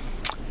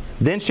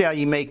 Then shall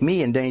ye make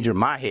me endanger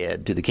my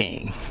head to the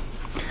king.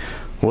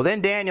 Well,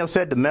 then Daniel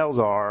said to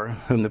Melzar,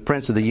 whom the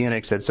prince of the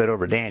eunuchs had set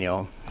over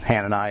Daniel,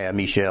 Hananiah,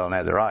 Mishael, and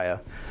Azariah,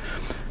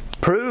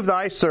 prove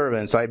thy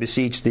servants, I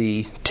beseech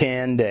thee,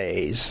 10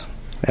 days,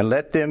 and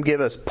let them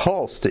give us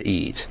pulse to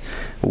eat,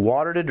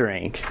 water to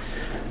drink.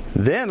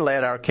 Then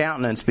let our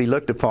countenance be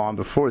looked upon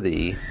before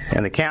thee,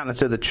 and the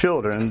countenance of the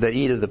children that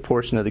eat of the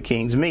portion of the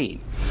king's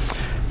meat.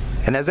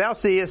 And as thou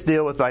seest,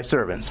 deal with thy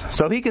servants.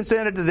 So he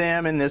consented to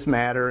them in this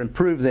matter, and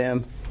proved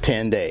them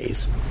 10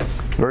 days.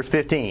 Verse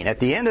 15, at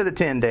the end of the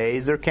 10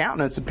 days, their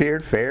countenance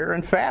appeared fairer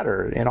and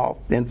fatter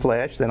in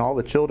flesh than all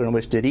the children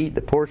which did eat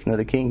the portion of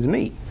the king's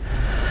meat.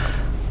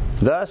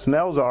 Thus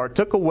Melzar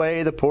took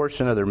away the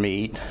portion of their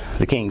meat,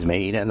 the king's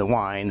meat, and the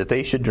wine that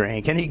they should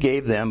drink, and he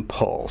gave them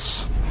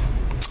pulse.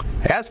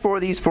 As for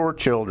these 4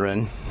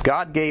 children,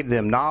 God gave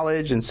them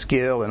knowledge and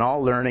skill in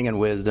all learning and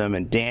wisdom,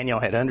 and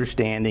Daniel had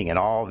understanding in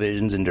all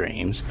visions and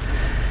dreams.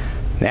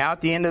 Now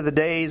at the end of the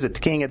days that the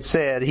king had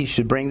said he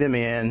should bring them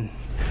in,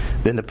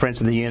 then the prince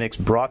of the eunuchs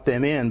brought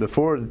them in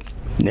before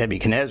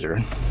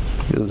Nebuchadnezzar.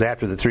 It was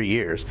after the 3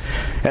 years.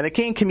 And the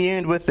king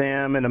communed with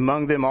them, and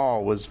among them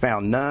all was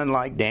found none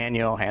like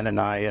Daniel,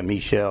 Hananiah,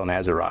 Mishael, and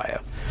Azariah.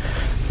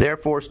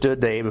 Therefore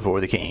stood they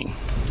before the king.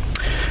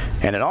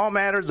 And in all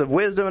matters of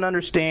wisdom and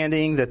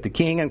understanding that the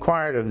king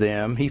inquired of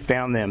them, he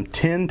found them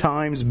 10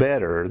 times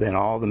better than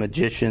all the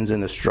magicians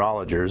and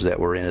astrologers that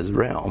were in his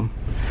realm.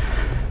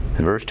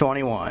 In verse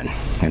 21,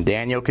 and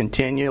Daniel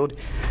continued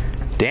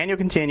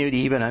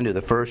even unto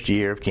the 1st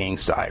year of King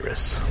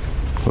Cyrus,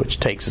 which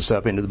takes us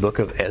up into the book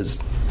of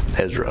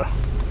Ezra,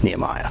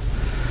 Nehemiah.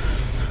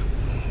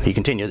 He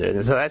continued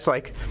there. So that's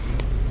like,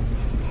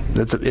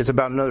 it's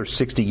about another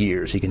 60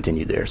 years he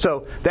continued there.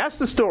 So that's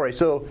the story.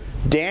 So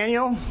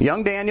Daniel,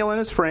 young Daniel and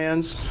his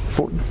friends,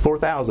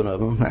 4,000 of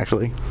them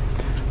actually,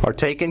 are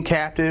taken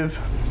captive,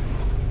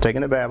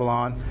 taken to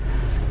Babylon,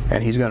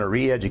 and he's going to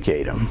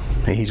re-educate them.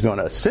 And he's going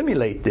to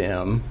assimilate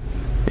them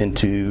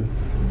into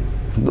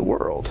the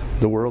world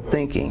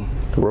thinking,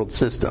 the world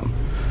system.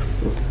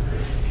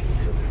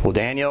 Well,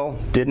 Daniel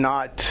did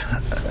not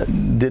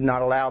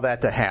allow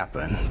that to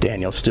happen.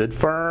 Daniel stood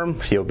firm.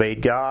 He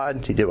obeyed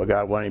God. He did what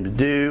God wanted him to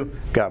do.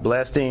 God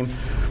blessed him.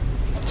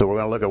 So we're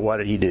going to look at what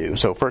did he do.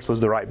 So first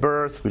was the right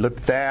birth. We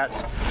looked at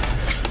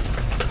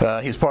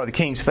that. He was part of the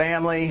king's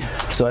family.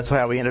 So that's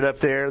how we ended up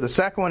there. The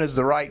second one is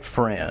the right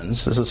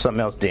friends. This is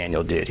something else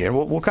Daniel did here.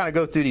 We'll kind of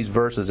go through these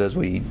verses as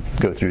we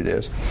go through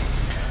this.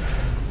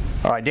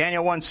 All right,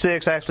 Daniel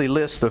 1:6 actually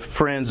lists the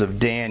friends of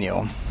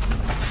Daniel.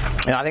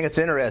 And I think it's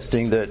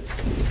interesting that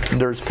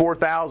there's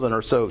 4,000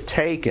 or so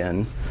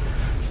taken,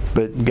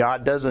 but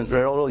God doesn't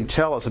really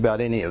tell us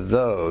about any of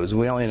those.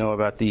 We only know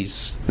about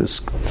these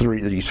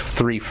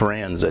three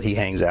friends that he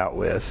hangs out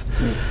with,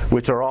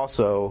 which are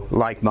also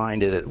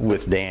like-minded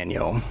with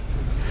Daniel.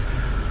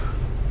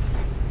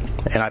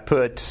 And I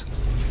put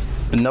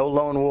no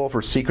lone wolf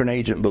or secret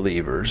agent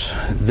believers.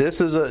 This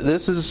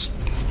is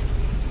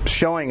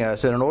showing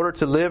us that in order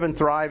to live and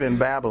thrive in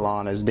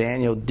Babylon as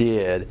Daniel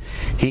did,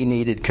 he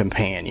needed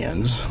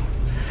companions.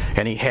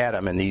 And he had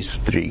them in these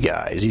 3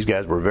 guys. These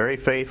guys were very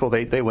faithful.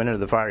 They went into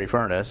the fiery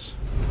furnace.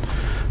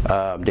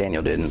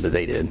 Daniel didn't, but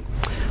they did.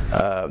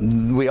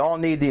 We all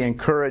need the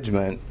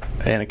encouragement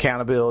and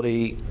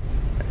accountability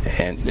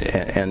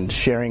and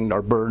sharing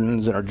our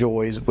burdens and our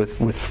joys with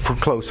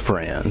close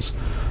friends.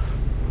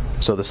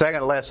 So the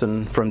second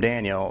lesson from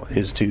Daniel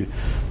is to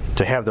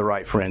have the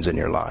right friends in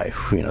your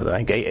life. You know,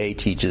 I think AA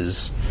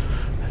teaches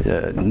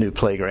new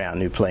playground,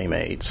 new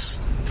playmates,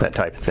 that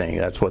type of thing.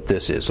 That's what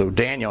this is. So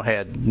Daniel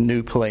had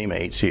new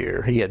playmates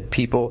here. He had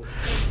people,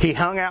 he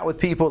hung out with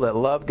people that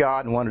loved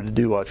God and wanted to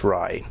do what's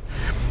right.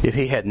 If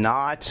he had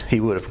not, he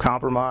would have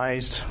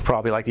compromised,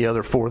 probably like the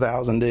other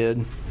 4,000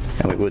 did,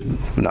 and we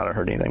would not have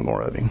heard anything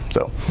more of him.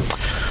 So,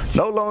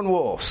 no lone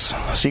wolves,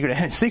 secret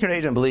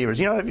agent believers.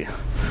 You know,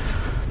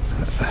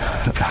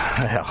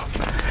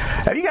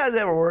 have you guys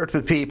ever worked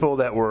with people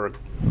that were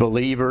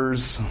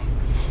believers,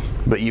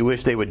 but you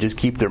wish they would just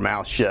keep their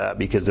mouth shut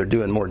because they're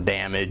doing more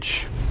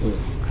damage?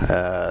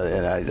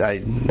 And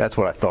I that's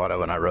what I thought of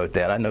when I wrote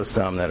that. I know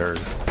some that are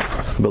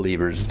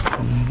believers.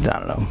 I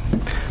don't know.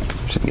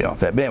 Should get off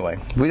that. But anyway,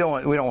 we don't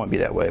want to be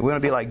that way. We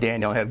want to be like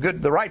Daniel and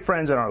have the right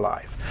friends in our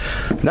life.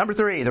 Number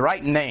 3, the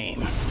right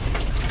name.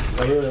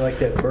 I really like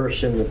that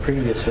verse in the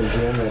previous one,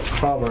 Jim. That's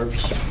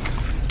Proverbs.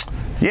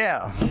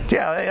 Yeah.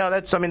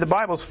 That's. I mean, the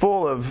Bible's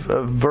full of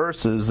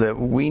verses that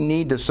we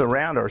need to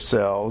surround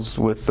ourselves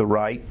with the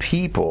right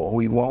people.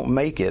 We won't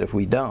make it if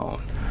we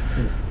don't.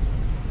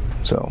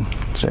 So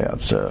yeah,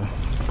 it's a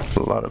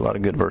lot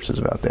of good verses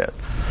about that.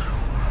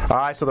 All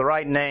right, so the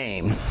right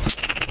name.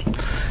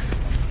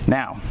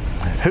 Now,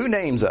 who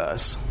names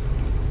us?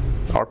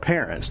 Our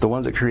parents, the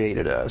ones that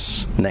created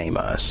us, name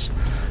us.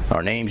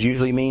 Our names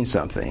usually mean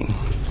something.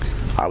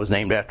 I was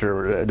named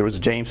after, there was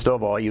James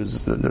Stovall. He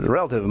was, a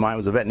relative of mine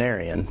was a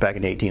veterinarian back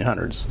in the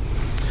 1800s.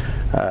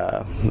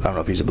 I don't know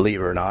if he's a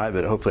believer or not,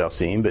 but hopefully I'll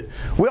see him. But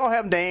we all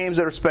have names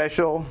that are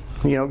special,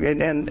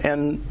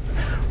 and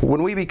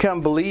when we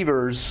become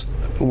believers,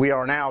 we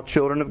are now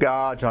children of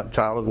God,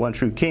 child of the one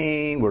true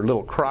King. We're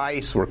little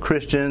Christ. We're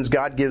Christians.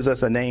 God gives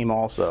us a name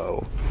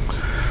also.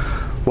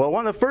 Well,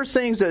 one of the first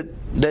things that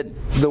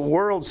the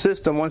world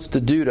system wants to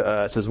do to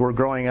us as we're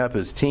growing up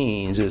as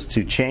teens is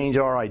to change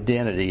our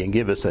identity and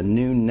give us a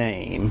new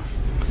name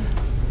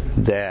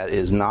that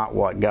is not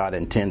what God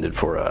intended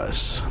for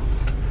us.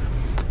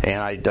 And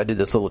I did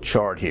this little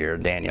chart here,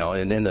 Daniel,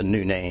 and then the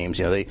new names.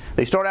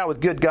 They start out with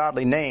good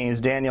godly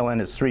names, Daniel and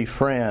his 3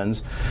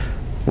 friends.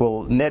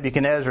 Well,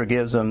 Nebuchadnezzar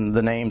gives them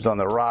the names on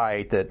the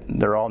right that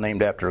they're all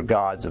named after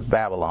gods of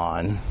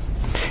Babylon.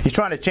 He's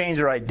trying to change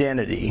their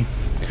identity.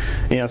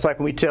 It's like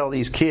when we tell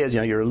these kids,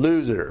 you're a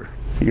loser,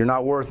 you're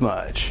not worth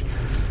much.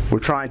 We're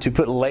trying to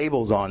put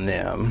labels on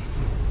them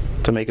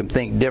to make them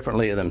think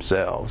differently of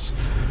themselves.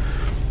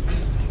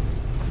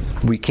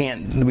 We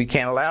can't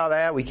allow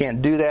that. We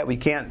can't do that. We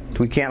can't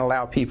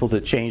allow people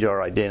to change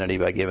our identity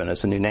by giving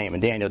us a new name.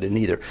 And Daniel didn't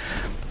either.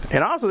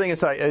 And I also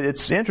think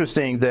it's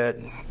interesting that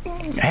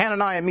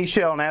Hananiah,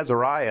 Mishael, and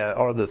Azariah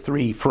are the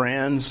 3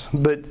 friends,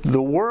 but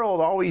the world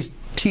always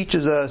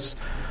teaches us.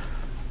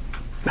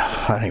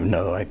 I don't even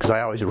know, because I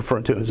always refer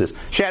to them as this: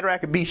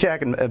 Shadrach,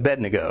 Meshach, and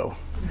Abednego.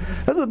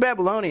 Those are the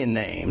Babylonian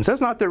names.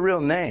 That's not their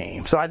real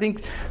name. So I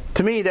think,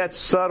 to me, that's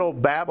subtle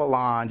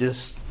Babylon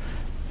just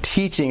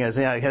teaching us,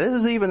 this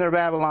is even their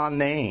Babylon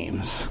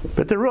names.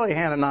 But they're really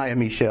Hananiah,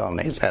 Mishael, and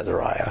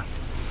Azariah.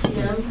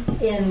 Jim,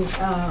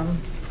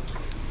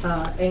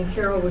 and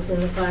Carol was in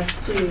the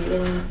class too,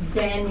 in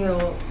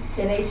Daniel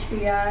in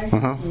HBI,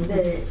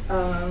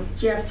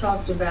 Jeff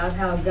talked about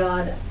how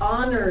God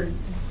honored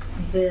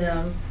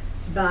them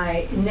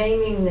by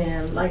naming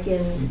them, like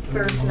in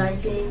verse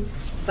 19,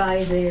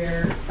 by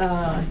their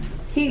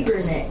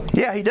Hebrew name.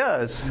 Yeah, he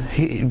does.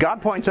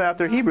 God points out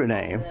their Hebrew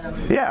name.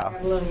 Yeah,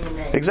 Babylonian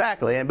name.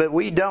 Exactly. But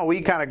we don't.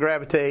 We kind of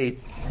gravitate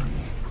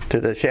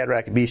to the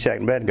Shadrach, Meshach,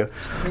 and Abednego.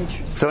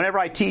 So whenever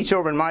I teach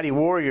over in Mighty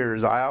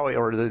Warriors,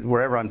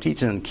 wherever I'm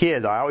teaching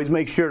kids, I always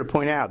make sure to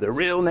point out their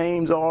real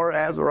names are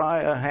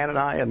Azariah,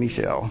 Hananiah,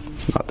 Mishael,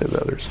 not those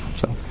others.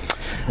 So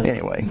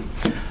anyway.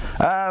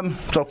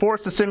 So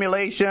forced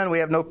assimilation, we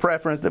have no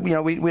preference. We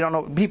don't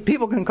know.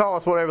 People can call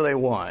us whatever they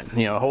want.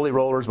 Holy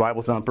rollers,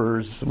 Bible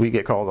thumpers. We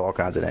get called all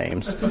kinds of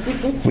names.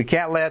 We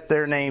can't let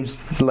their names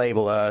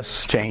label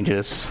us, change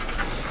us.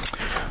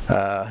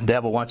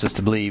 Devil wants us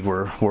to believe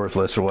we're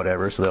worthless or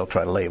whatever, so they'll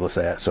try to label us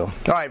that. So,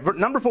 all right,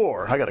 number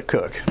 4. I got to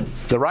cook.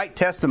 The right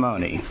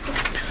testimony.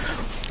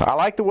 I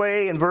like the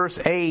way in verse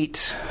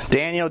 8,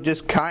 Daniel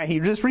just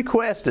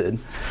requested,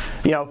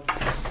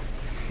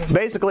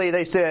 basically,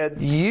 they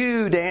said,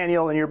 you,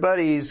 Daniel, and your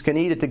buddies can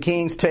eat at the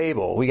king's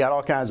table. We got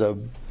all kinds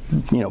of,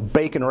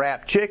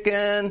 bacon-wrapped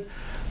chicken.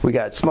 We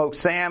got smoked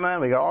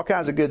salmon. We got all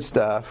kinds of good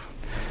stuff.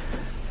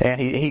 And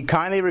he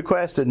kindly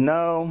requested,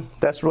 no,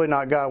 that's really not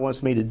what God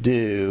wants me to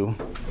do.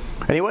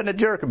 And he wasn't a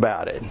jerk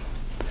about it.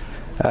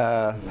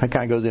 That kind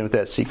of goes in with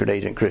that secret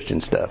agent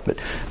Christian stuff.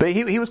 But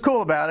he was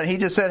cool about it. He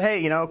just said,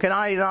 hey, can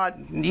I not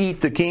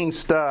eat the king's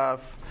stuff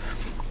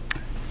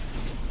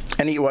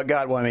and eat what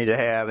God wanted me to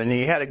have? And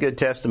he had a good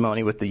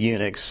testimony with the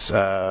eunuchs.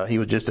 He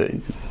was just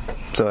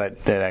so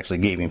that actually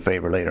gave him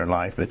favor later in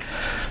life. But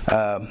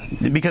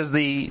because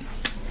the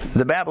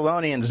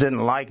Babylonians didn't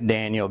like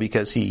Daniel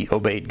because he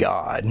obeyed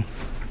God.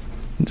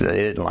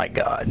 They didn't like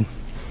God.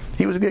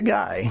 He was a good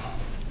guy.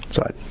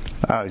 So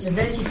the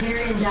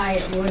vegetarian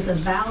diet was a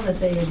vow that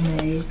they had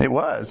made. It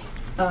was.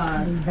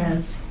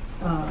 As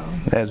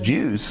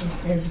Jews.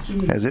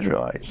 As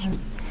Israelites.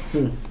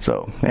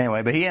 So,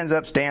 anyway, but he ends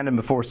up standing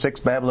before 6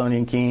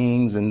 Babylonian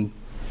kings, and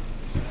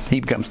he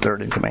becomes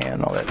third in command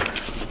and all that.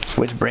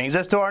 Which brings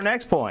us to our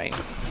next point.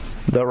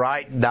 The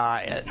right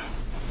diet.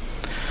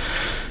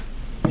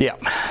 Yeah.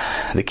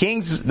 The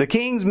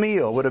king's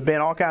meal would have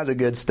been all kinds of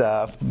good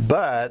stuff,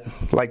 but,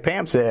 like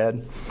Pam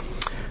said,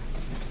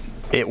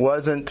 it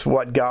wasn't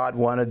what God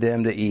wanted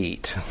them to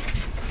eat.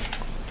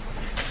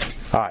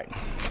 All right.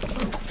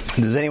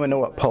 Does anyone know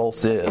what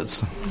pulse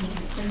is?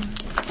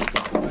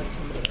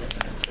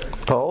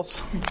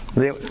 Pulse?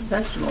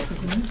 Vegetables,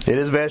 isn't it? It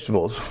is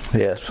vegetables.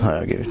 Yes.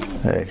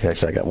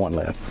 Actually, I got one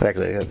left.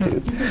 Actually, I got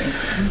 2.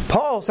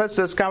 Pulse, that's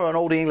kind of an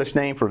old English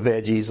name for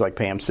veggies, like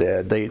Pam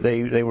said.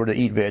 They were to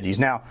eat veggies.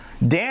 Now,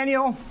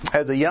 Daniel,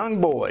 as a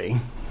young boy,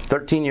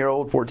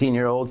 13-year-old,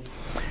 14-year-old,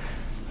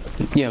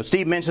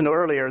 Steve mentioned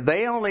earlier,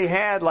 they only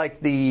had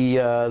like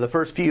the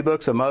first few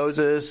books of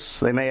Moses.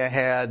 They may have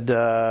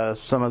had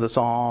some of the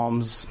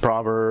Psalms,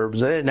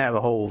 Proverbs. They didn't have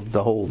the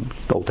whole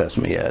Old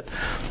Testament yet.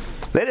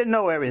 They didn't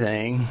know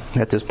everything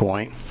at this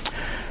point.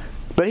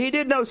 But he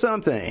did know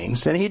some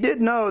things, and he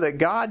did know that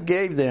God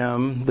gave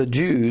them, the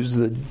Jews,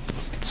 the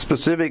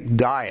specific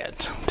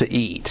diet to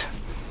eat,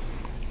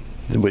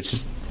 which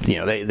is,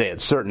 they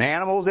had certain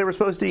animals they were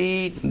supposed to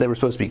eat. They were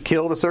supposed to be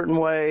killed a certain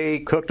way,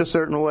 cooked a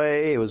certain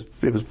way. It was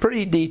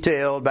pretty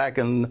detailed back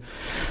in,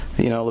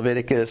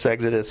 Leviticus,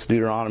 Exodus,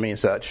 Deuteronomy, and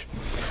such.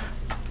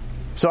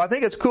 So I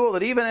think it's cool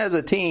that even as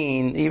a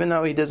teen, even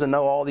though he doesn't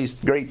know all these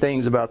great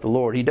things about the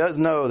Lord, he does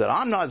know that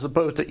I'm not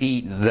supposed to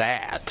eat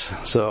that.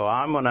 So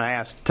I'm going to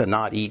ask to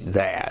not eat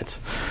that.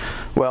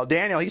 Well,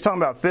 Daniel, he's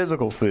talking about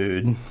physical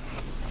food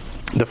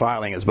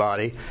defiling his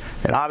body,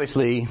 and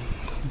obviously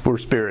we're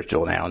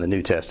spiritual now in the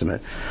New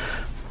Testament.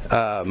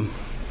 The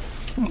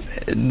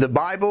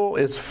Bible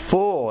is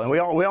full, and we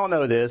all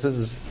know this. This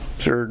is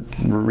sure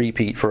a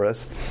repeat for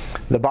us.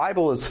 The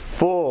Bible is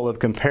full of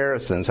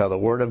comparisons how the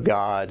Word of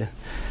God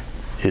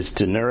is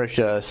to nourish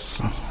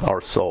us, our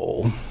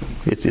soul.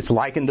 It's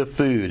likened to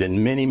food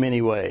in many,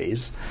 many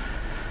ways.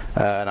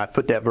 And I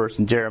put that verse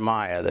in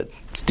Jeremiah that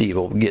Steve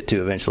will get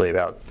to eventually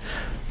about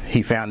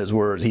he found his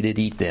words, he did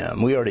eat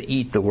them. We are to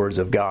eat the words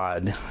of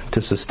God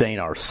to sustain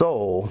our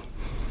soul,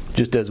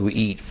 just as we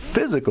eat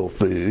physical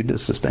food to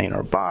sustain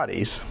our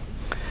bodies.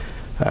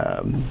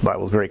 The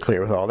Bible is very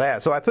clear with all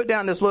that. So I put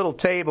down this little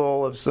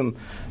table of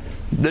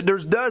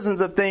there's dozens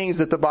of things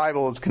that the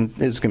Bible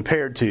is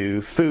compared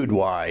to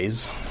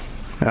food-wise.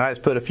 And I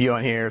just put a few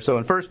on here. So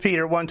in 1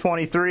 Peter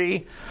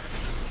 1:23,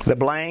 the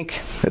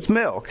blank, it's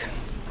milk.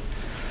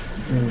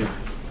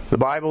 The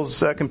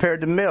Bible's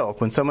compared to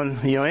milk. When someone,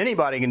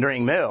 anybody can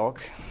drink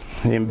milk.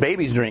 And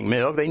babies drink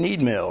milk. They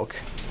need milk.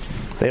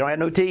 They don't have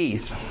no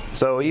teeth.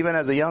 So even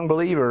as a young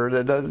believer,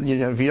 that does,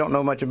 if you don't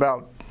know much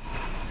about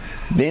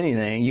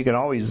anything, you can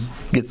always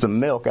get some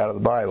milk out of the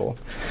Bible.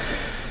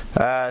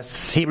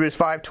 Hebrews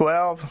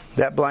 5:12,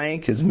 that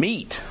blank is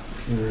meat.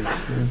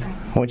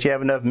 Once you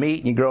have enough meat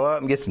and you grow up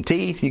and get some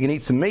teeth, you can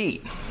eat some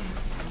meat.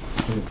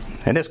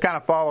 And this kind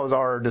of follows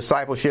our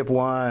discipleship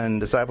 1,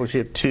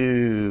 discipleship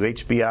 2,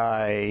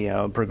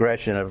 HBI,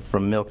 progression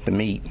from milk to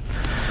meat.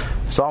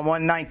 Psalm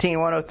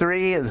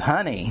 119:103 is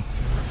honey.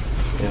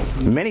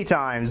 Many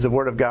times the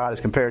Word of God is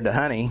compared to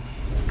honey.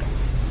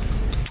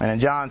 And in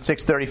John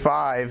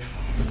 6:35,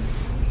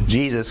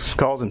 Jesus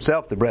calls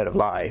himself the bread of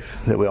life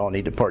that we all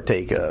need to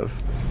partake of,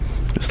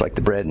 just like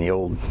the bread in the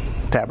old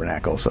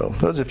tabernacle. So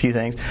those are a few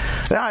things.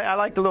 I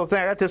like the little thing.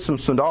 I got this from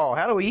Sundal.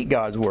 How do we eat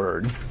God's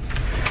Word?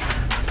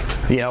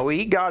 We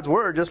eat God's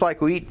Word just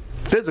like we eat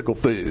physical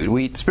food.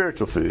 We eat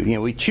spiritual food.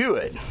 We chew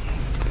it.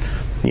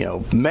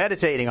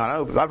 Meditating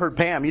on it. I've heard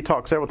Pam, you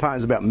talk several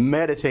times about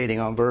meditating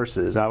on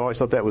verses. I've always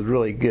thought that was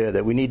really good,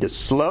 that we need to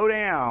slow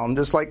down,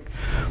 just like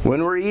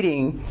when we're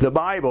eating the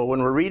Bible,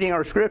 when we're reading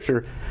our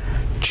Scripture,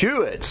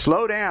 chew it,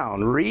 slow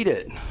down, read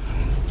it,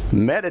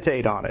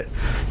 meditate on it,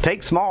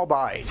 take small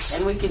bites.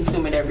 And we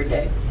consume it every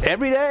day.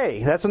 Every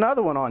day. That's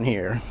another one on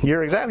here.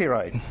 You're exactly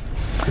right.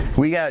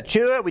 We got to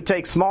chew it. We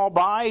take small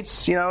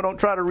bites. Don't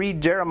try to read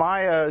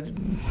Jeremiah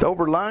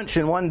over lunch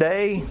in one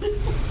day.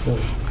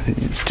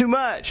 It's too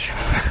much.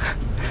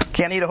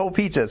 Can't eat a whole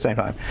pizza at the same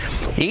time.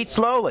 Eat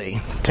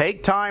slowly.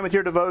 Take time with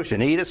your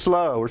devotion. Eat it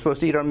slow. We're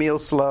supposed to eat our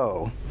meals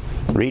slow.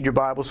 Read your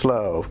Bible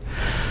slow.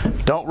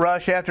 Don't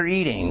rush after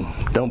eating.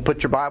 Don't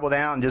put your Bible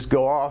down and just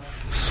go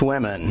off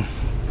swimming.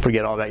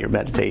 Forget all about your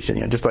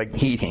meditation, just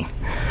like eating.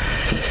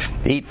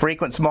 Eat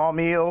frequent small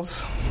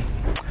meals.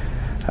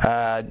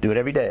 Do it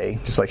every day,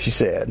 just like she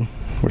said.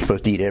 We're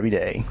supposed to eat every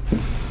day.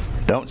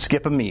 Don't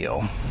skip a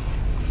meal.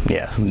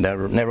 Yes,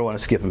 never want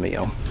to skip a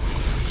meal.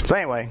 So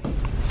anyway,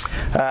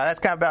 that's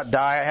kind of about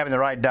diet, having the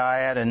right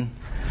diet, and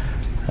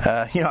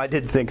I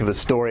did think of a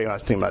story when I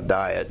was thinking about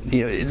diet.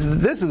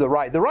 This is the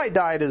right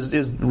diet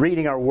is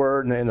reading our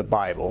Word in the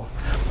Bible.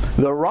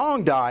 The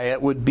wrong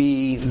diet would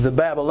be the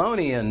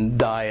Babylonian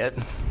diet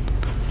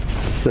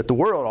that the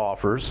world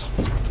offers.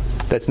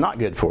 That's not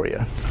good for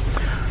you.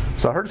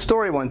 So I heard a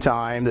story one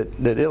time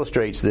that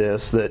illustrates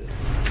this, that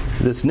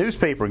this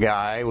newspaper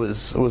guy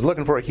was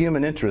looking for a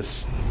human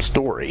interest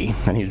story,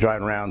 and he's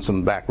driving around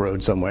some back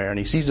road somewhere, and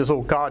he sees this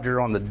old codger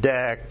on the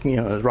deck,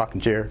 his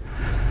rocking chair.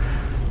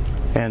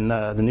 And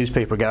the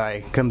newspaper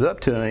guy comes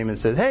up to him and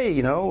says,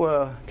 "Hey,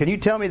 can you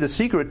tell me the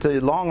secret to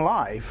long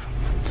life?"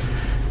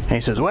 And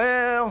he says,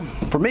 "Well,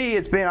 for me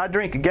it's been I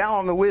drink a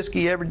gallon of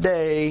whiskey every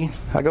day,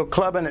 I go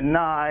clubbing at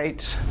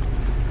night,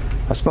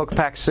 I smoke a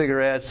pack of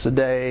cigarettes a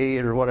day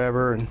or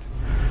whatever."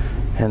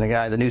 And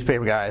the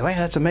newspaper guy, "Well,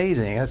 that's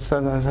amazing. That's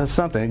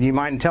something. Do you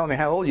mind telling me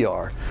how old you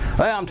are?"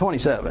 "Well, I'm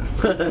 27."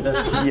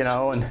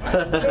 And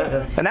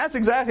that's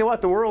exactly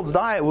what the world's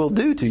diet will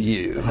do to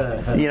you.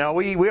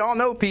 We all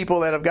know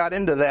people that have got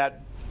into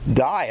that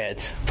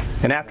diet,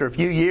 and after a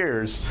few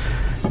years,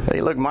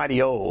 they look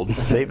mighty old.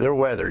 They're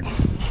weathered.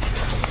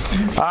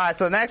 All right,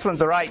 so the next one's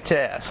the right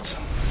test.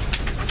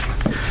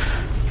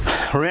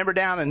 Remember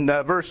down in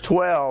verse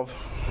 12,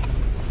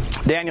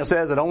 Daniel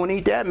says, "I don't want to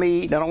eat that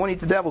meat. I don't want to eat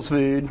the devil's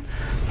food,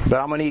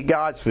 but I'm going to eat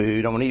God's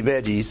food. I'm going to eat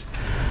veggies."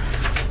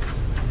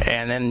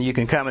 And then you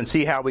can come and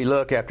see how we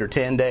look after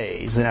 10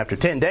 days. And after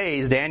 10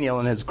 days, Daniel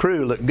and his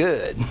crew looked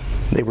good.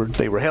 They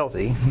were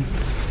healthy.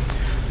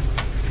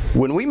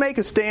 when we make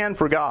a stand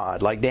for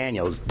God, like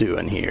Daniel's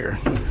doing here,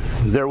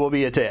 there will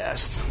be a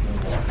test.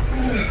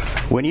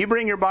 When you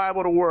bring your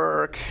Bible to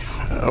work,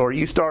 or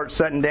you start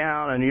sitting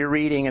down and you're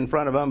reading in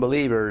front of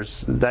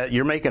unbelievers, that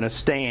you're making a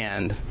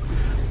stand,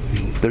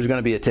 there's going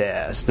to be a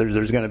test.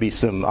 There's going to be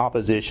some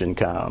opposition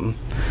come.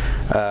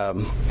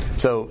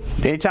 So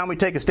anytime we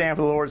take a stand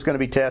for the Lord, it's going to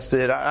be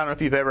tested. I don't know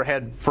if you've ever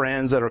had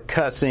friends that are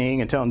cussing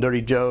and telling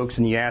dirty jokes,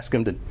 and you ask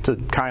them to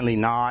kindly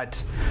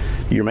not.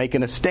 You're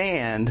making a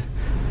stand,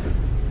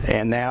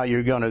 and now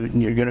you're going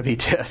to be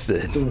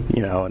tested.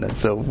 And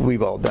so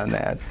we've all done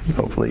that,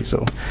 hopefully.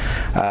 So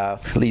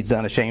leads to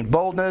unashamed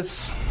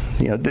boldness.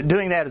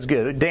 Doing that is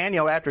good.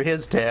 Daniel, after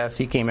his test,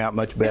 he came out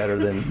much better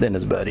than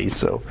his buddies.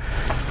 So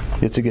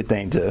it's a good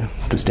thing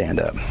to stand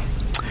up.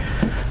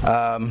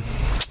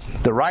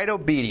 The right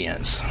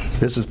obedience.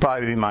 This is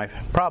probably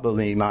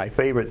my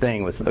favorite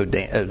thing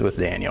with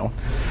Daniel.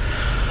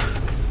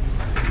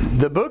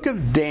 The book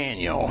of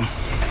Daniel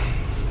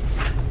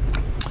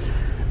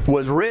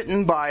was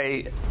written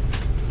by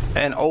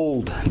an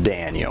old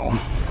Daniel.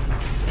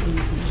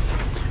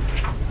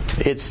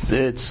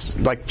 It's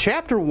like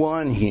chapter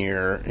 1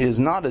 here is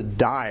not a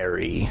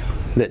diary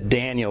that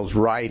Daniel's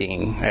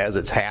writing as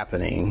it's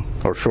happening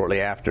or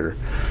shortly after.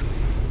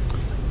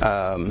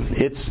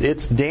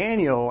 It's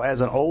Daniel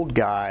as an old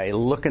guy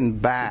looking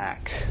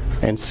back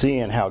and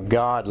seeing how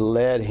God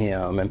led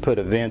him and put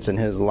events in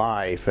his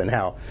life, and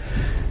how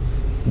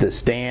the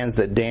stands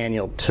that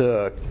Daniel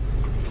took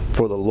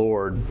for the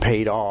Lord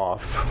paid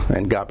off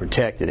and God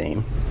protected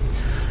him.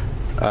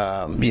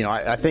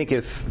 I think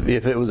if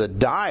it was a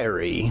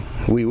diary,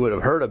 we would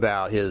have heard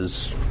about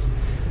his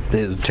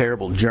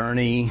terrible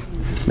journey,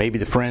 maybe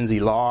the friends he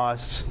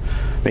lost,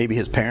 maybe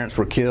his parents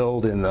were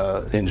killed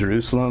in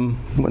Jerusalem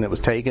when it was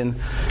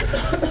taken.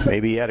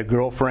 Maybe he had a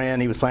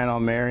girlfriend he was planning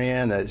on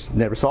marrying that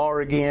never saw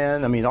her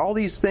again. I mean, all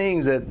these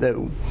things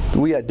that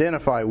we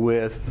identify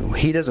with,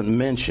 he doesn't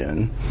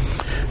mention.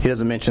 He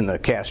doesn't mention the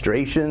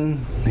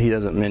castration. He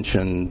doesn't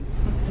mention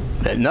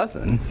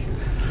nothing.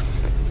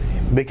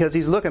 Because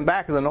he's looking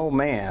back as an old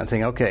man,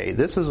 thinking, okay,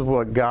 this is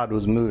what God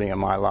was moving in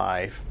my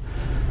life,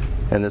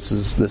 and this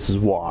is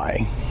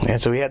why. And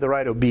so he had the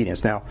right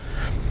obedience. Now,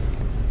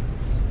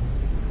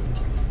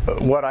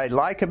 what I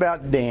like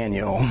about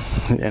Daniel,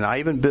 and I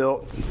even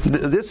built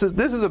this is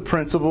a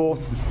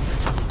principle.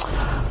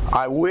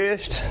 I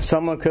wished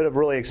someone could have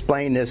really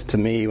explained this to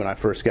me when I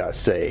first got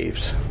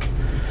saved.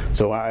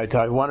 So I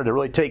wanted to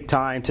really take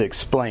time to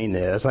explain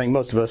this. I think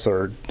most of us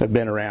have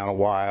been around a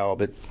while,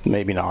 but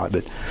maybe not.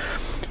 But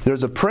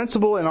there's a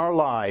principle in our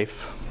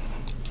life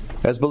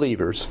as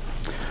believers.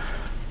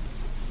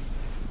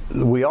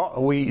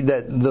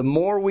 That the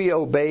more we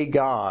obey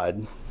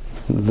God,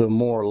 the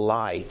more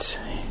light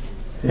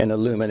and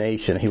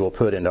illumination He will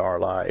put into our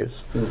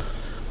lives.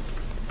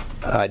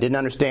 I didn't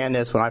understand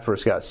this when I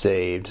first got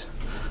saved.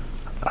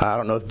 I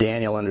don't know if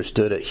Daniel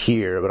understood it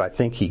here, but I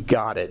think he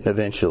got it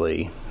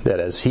eventually.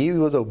 That as he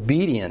was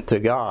obedient to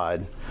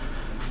God,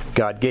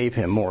 God gave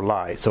him more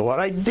light. So what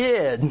I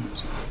did,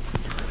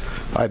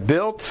 I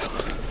built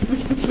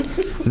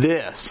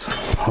this.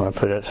 I'm going to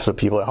put it so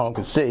people at home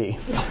can see.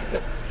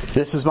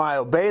 This is my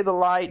Obey the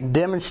Light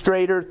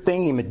demonstrator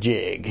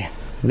thingamajig.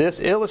 This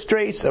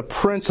illustrates a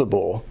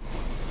principle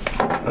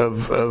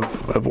of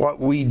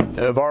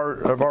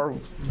our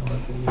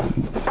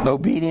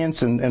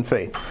obedience and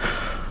faith.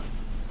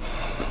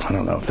 I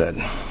don't know if that...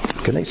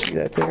 Can they see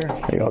that there?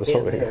 Maybe I'll just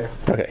hold it here.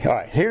 Okay, all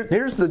right.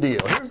 Here's the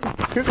deal.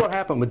 Here's what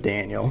happened with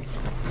Daniel.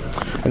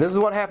 And this is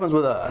what happens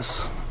with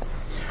us.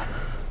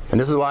 And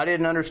this is what I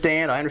didn't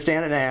understand. I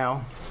understand it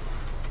now.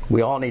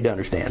 We all need to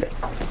understand it.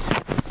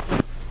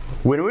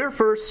 When we were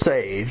first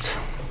saved,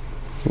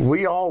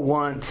 we all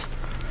want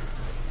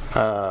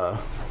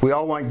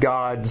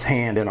God's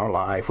hand in our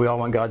life. We all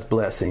want God's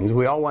blessings.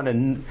 We all want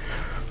to...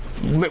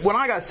 When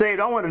I got saved,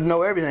 I wanted to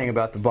know everything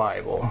about the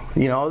Bible.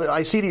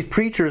 I see these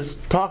preachers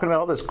talking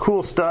about all this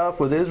cool stuff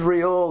with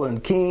Israel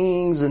and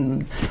kings,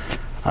 and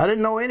I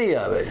didn't know any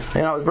of it.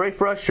 And I was very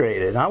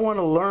frustrated. I want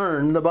to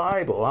learn the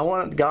Bible. I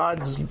want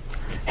God's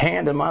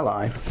hand in my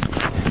life.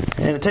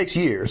 And it takes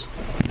years.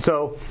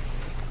 So,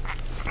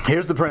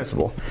 here's the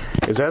principle.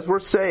 Is as we're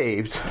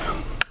saved,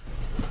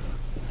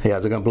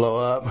 is it going to blow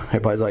up?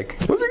 Everybody's like,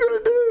 what's it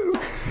going to do?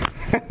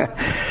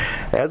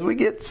 As we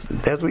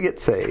get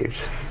saved,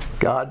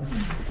 God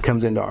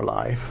comes into our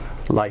life,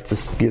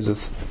 gives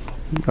us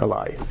a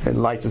light,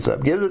 and lights us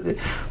up.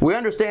 We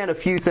understand a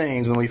few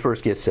things when we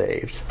first get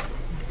saved.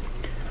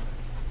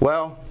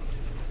 Well,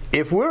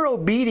 if we're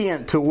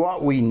obedient to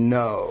what we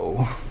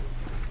know,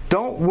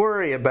 don't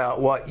worry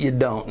about what you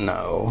don't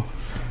know.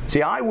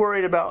 See, I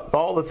worried about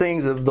all the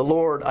things of the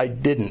Lord I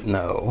didn't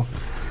know.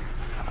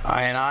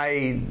 And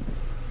I,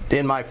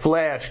 in my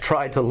flesh,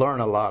 tried to learn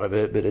a lot of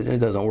it, but it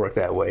doesn't work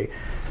that way.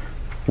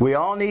 We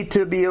all need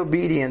to be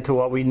obedient to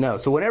what we know.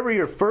 So whenever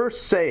you're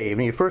first saved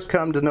and you first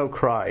come to know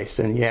Christ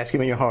and you ask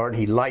Him in your heart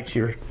and He lights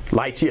you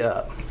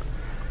up,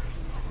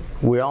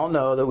 we all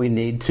know that we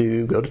need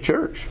to go to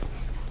church.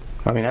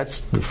 I mean,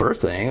 that's the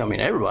first thing. I mean,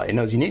 everybody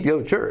knows you need to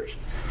go to church.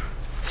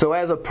 So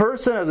as a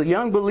person, as a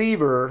young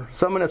believer,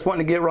 someone that's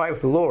wanting to get right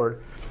with the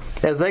Lord,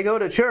 as they go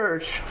to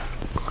church,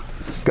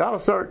 God will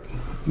start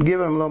giving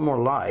them a little more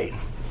light.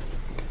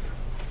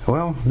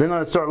 Well, then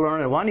I start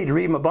learning, well, I need to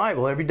read my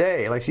Bible every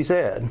day, like she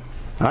said.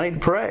 I need to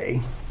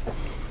pray.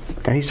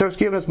 And He starts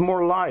giving us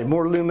more light,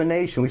 more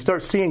illumination. We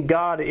start seeing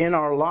God in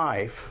our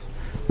life,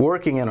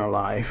 working in our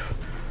life.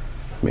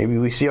 Maybe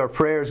we see our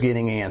prayers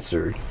getting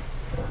answered.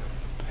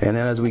 And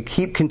then as we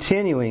keep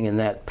continuing in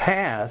that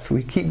path,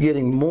 we keep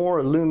getting more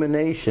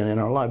illumination in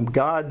our life.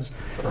 God's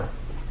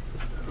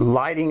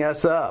lighting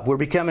us up. We're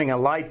becoming a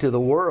light to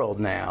the world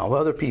now.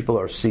 Other people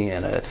are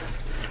seeing it.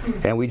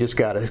 And we just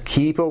got to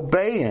keep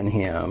obeying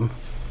Him.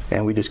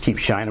 And we just keep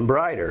shining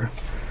brighter.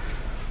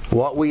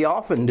 What we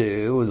often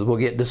do is we'll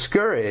get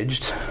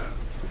discouraged.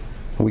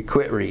 We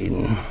quit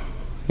reading.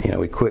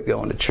 We quit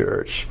going to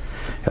church.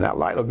 And that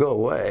light will go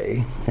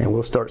away. And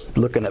we'll start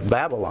looking at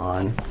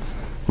Babylon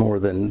more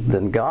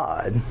than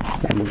God.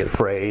 And we get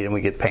afraid and we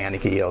get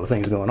panicky, all the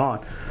things going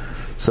on.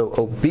 So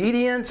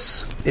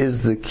obedience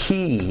is the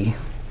key.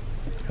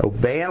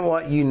 Obeying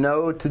what you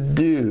know to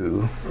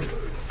do,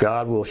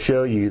 God will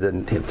show you,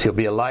 that He'll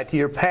be a light to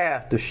your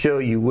path to show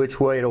you which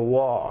way to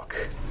walk.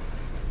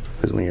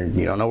 Because when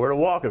you don't know where to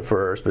walk at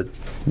first, but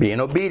being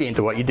obedient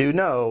to what you do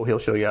know, He'll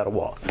show you how to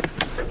walk.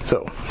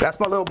 So that's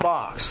my little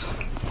box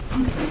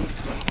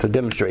to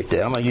demonstrate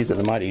that. I'm going to use it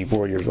in the Mighty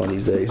Warriors one of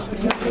these days.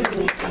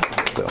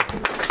 So,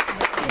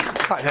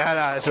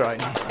 that's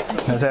right.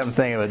 I was having a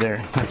thing of it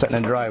there. I was sitting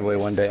in the driveway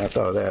one day and I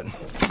thought of that.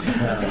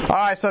 All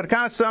right, so to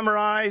kind of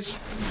summarize,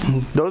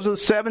 those are the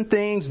 7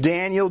 things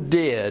Daniel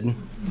did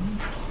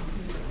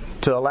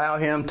to allow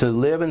him to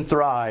live and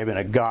thrive in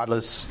a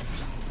godless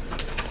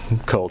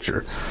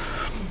culture.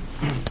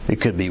 It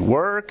could be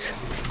work.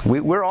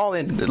 We're all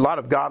in a lot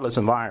of godless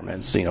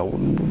environments.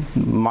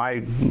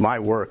 My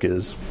work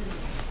is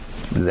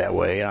that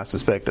way, and I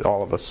suspect that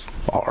all of us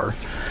are.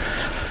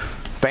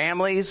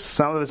 Families.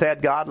 Some of us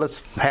have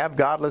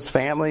godless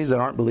families that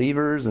aren't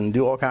believers and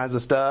do all kinds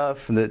of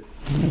stuff that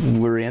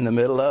we're in the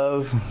middle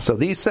of. So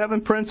these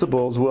 7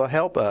 principles will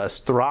help us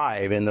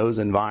thrive in those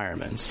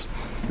environments.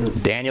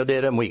 Daniel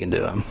did them, we can do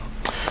them.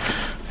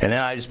 And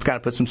then I just kind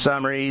of put some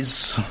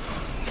summaries.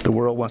 The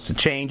world wants to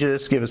change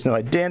us, give us no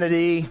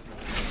identity.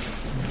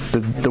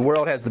 The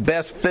world has the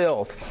best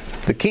filth.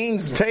 The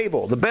king's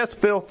table, the best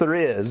filth there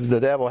is, the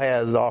devil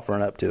has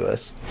offering up to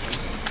us.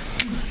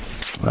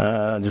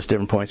 Just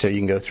different points there you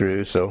can go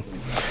through. So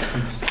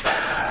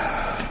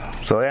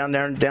down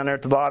there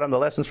at the bottom, the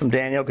lessons from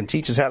Daniel can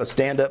teach us how to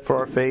stand up for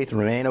our faith and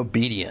remain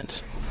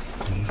obedient.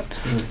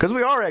 Because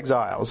we are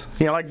exiles.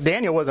 Like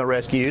Daniel wasn't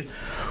rescued.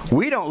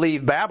 We don't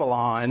leave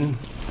Babylon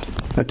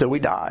until we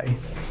die.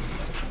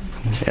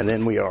 And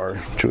then we are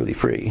truly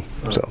free.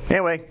 So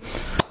anyway,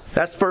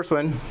 that's the first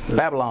one,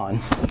 Babylon.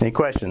 Any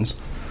questions?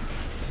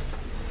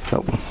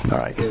 Nope. All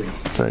right.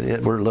 So,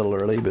 we're a little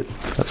early, but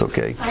that's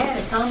okay. I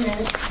had a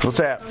comment. What's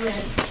that?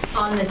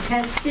 On the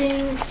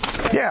testing.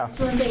 Yeah.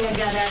 One thing I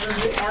got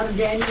out of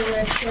Daniel when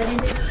I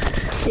studied it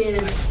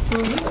is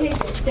when we take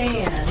a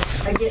stand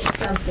against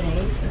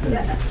something,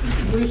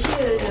 we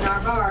should in our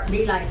heart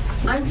be like,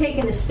 I'm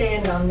taking a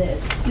stand on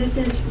this. This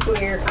is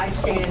where I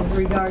stand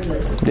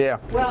regardless. Yeah.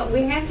 Well,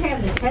 we have to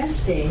have the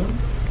testing.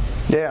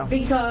 Yeah.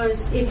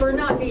 Because if we're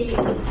not being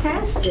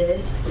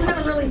tested, we're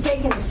not really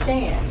taking a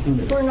stand.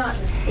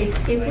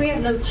 If we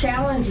have no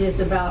challenges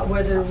about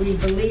whether we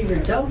believe or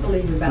don't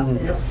believe about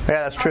this.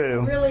 Yeah, that's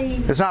true.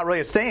 It's not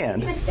really a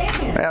stand. Yeah,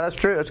 that's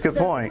true. That's a good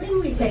point. When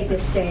we take a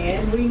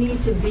stand, we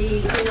need to be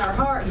in our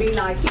heart, be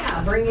like,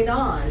 yeah, bring it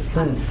on.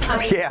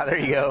 Yeah, there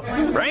you go.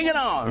 Bring it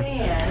on.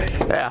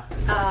 Yeah.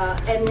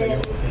 And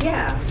then,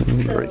 yeah.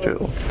 Very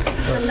true.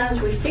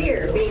 Sometimes we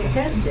fear being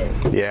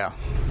tested. Yeah.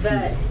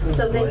 But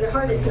so then your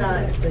heart is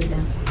not 100%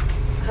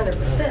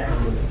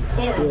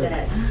 in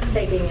that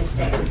taking a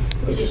stand.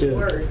 It's just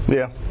words.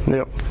 Yeah,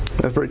 yep.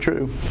 That's very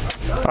true.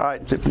 All right,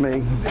 that's it for me.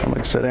 I'm going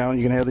to sit down.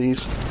 You can have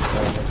these.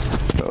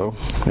 So,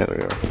 there we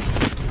go.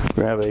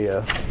 We have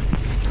a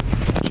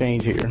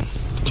change here.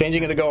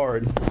 Changing of the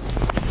guard.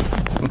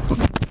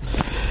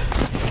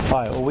 All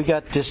right, well, we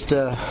got just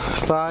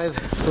 5.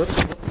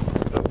 Whoops.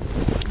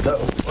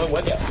 Oh,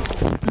 what? Yeah.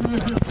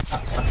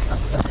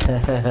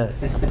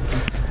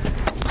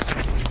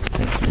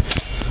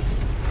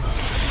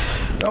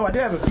 Oh, I do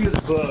have a few of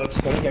the books. I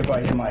think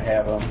everybody here might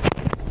have them.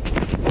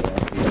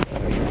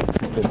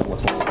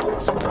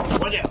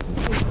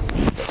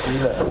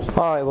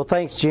 All right. Well,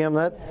 thanks, Jim.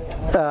 That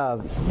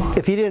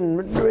if you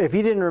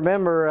didn't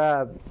remember,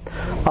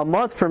 a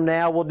month from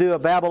now we'll do a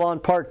Babylon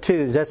Part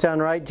 2. Does that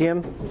sound right,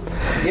 Jim?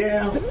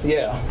 Yeah.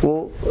 Yeah.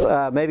 We'll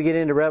maybe get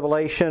into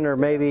Revelation, or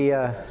maybe.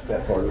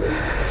 That part of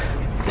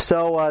it.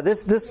 So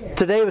this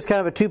today was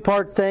kind of a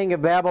 2-part thing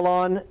of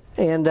Babylon,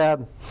 and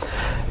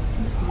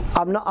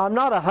I'm not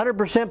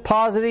 100%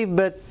 positive,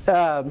 but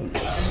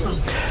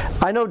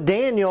I know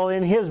Daniel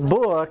in his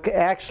book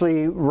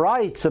actually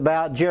writes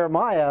about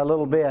Jeremiah a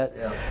little bit.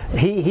 Yeah.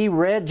 He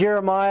read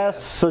Jeremiah,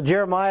 so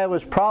Jeremiah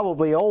was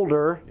probably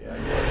older. Yeah.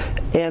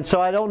 And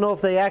so I don't know if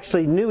they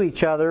actually knew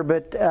each other,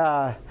 but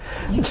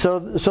so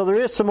there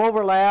is some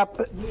overlap,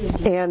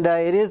 and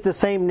it is the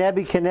same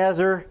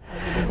Nebuchadnezzar.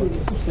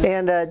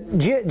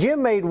 And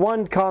Jim made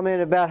one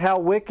comment about how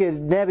wicked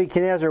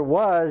Nebuchadnezzar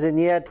was, and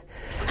yet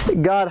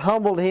God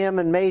humbled him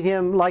and made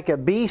him like a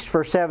beast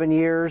for 7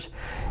 years,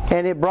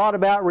 and it brought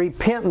about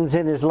repentance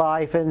in his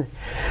life. And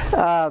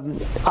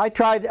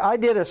I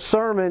did a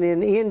sermon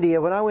in India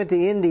when I went to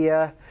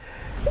India,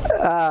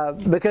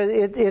 because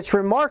it's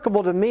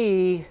remarkable to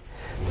me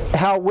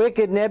how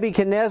wicked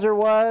Nebuchadnezzar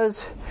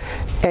was,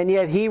 and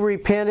yet he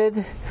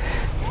repented.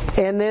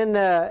 And then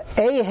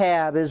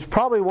Ahab is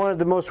probably one of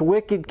the most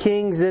wicked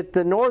kings that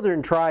the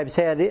northern tribes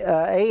had.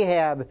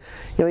 Ahab,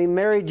 he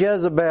married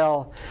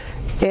Jezebel.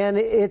 And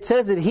it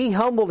says that he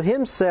humbled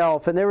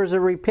himself, and there was a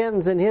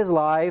repentance in his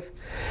life.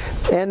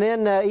 And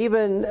then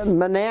even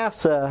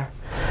Manasseh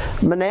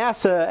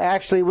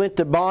actually went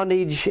to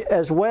bondage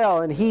as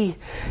well, and he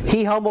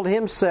humbled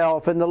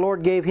himself, and the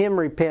Lord gave him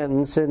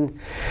repentance. And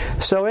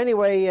so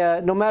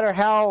anyway, no matter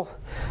how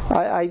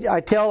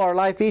I tell our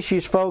Life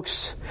Issues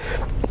folks,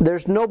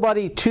 there's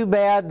nobody too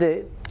bad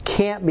that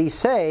can't be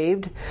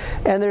saved,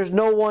 and there's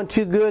no one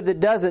too good that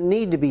doesn't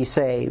need to be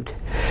saved.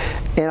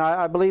 And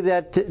I believe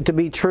that to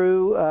be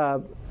true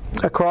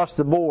across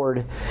the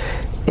board.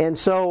 And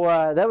so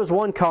that was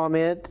one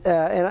comment.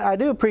 And I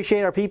do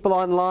appreciate our people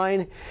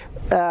online.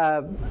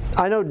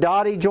 I know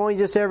Dottie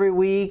joins us every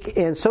week,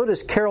 and so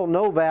does Carol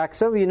Novak.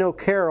 Some of you know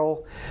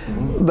Carol.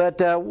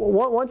 But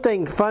one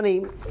thing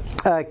funny,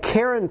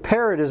 Karen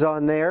Parrott is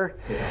on there.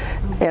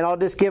 And I'll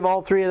just give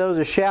all three of those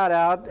a shout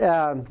out.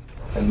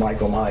 And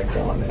Michael Mike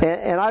on there.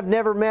 And I've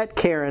never met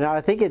Karen. I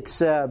think it's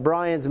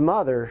Brian's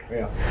mother.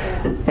 Yeah.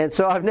 And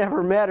so I've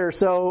never met her.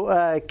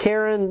 So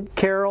Karen,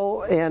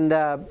 Carol, and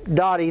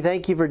Dottie,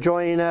 thank you for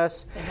joining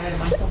us.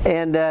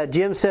 And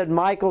Jim said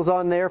Michael's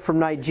on there from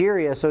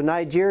Nigeria. So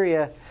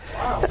Nigeria,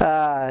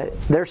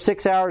 they're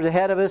 6 hours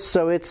ahead of us,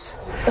 so it's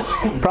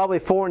probably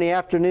 4 in the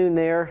afternoon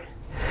there.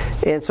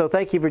 And so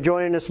thank you for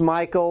joining us,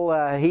 Michael.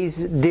 He's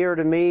dear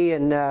to me,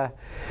 and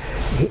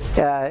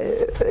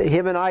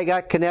him and I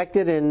got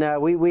connected,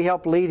 and we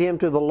helped lead him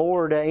to the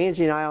Lord,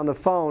 Angie and I, on the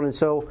phone. And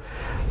so,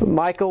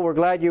 Michael, we're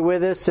glad you're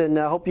with us, and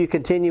I hope you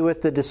continue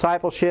with the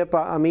discipleship.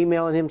 I'm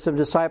emailing him some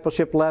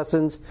discipleship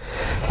lessons.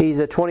 He's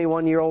a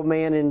 21-year-old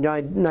man in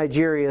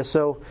Nigeria.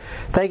 So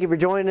thank you for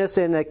joining us.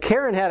 And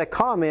Karen had a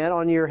comment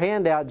on your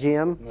handout,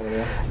 Jim. Oh,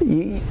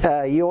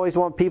 yeah. You always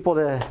want people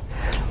to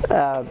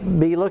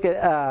be looking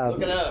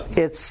up.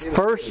 It's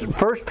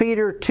First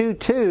Peter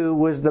 2:2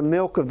 was the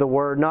milk of the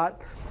word, not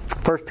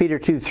 1 Peter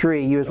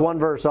 2:3. He was one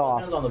verse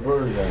off. Depends on the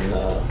version.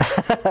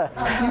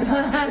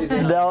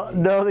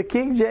 No, the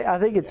King James. I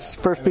think it's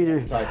 1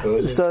 Peter.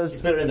 So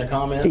it's put it in the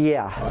comments.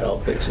 Yeah. All right, I'll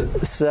fix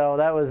it. So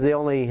that was the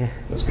only.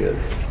 That's good.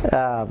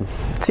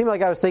 It seemed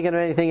like I was thinking of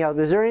anything else.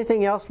 Is there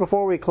anything else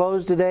before we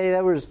close today?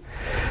 That was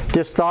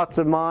just thoughts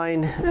of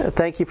mine.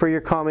 Thank you for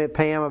your comment,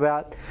 Pam,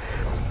 about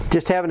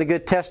just having a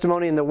good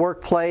testimony in the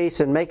workplace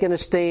and making a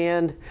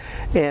stand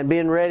and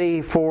being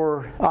ready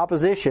for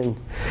opposition.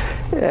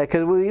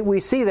 Because we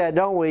see that,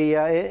 don't we?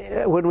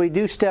 When we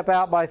do step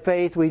out by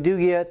faith, we do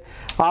get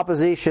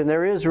opposition.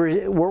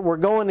 We're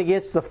going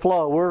against the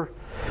flow.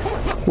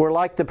 We're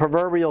like the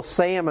proverbial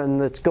salmon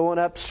that's going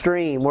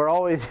upstream. We're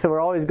always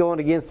going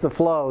against the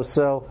flow.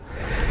 So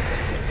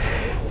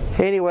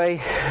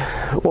anyway,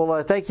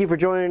 well, thank you for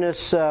joining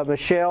us,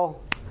 Michelle.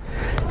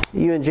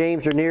 You and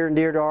James are near and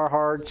dear to our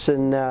hearts,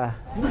 and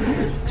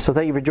so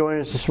thank you for joining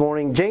us this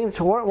morning.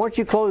 James, why don't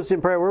you close in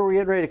prayer? We're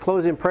getting ready to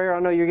close in prayer. I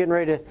know you're getting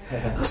ready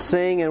to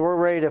sing, and we're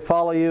ready to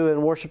follow you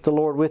and worship the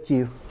Lord with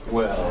you.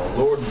 Well,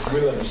 Lord,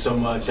 we love you so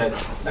much. I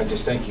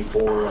just thank you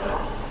for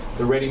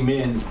the ready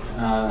men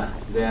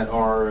that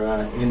are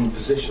in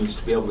positions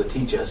to be able to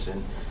teach us.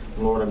 And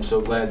Lord, I'm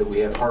so glad that we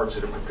have hearts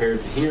that are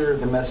prepared to hear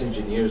the message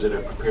and ears that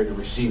are prepared to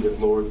receive it,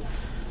 Lord.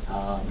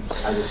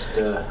 I just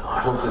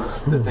hope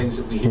that the things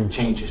that we hear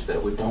change us,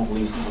 that we don't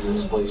leave from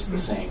this place the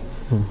same,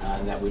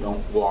 and that we don't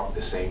walk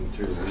the same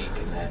through the week,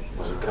 and that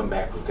when we come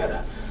back, we've got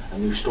a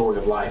new story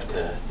of life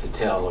to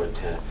tell or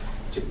to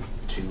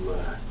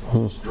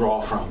just draw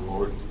from,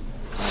 Lord.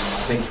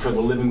 I thank you for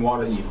the living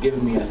water that you've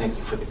given me. I thank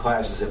you for the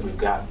classes that we've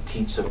got to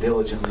teach so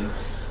diligently.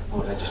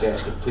 Lord, I just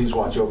ask you, please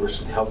watch over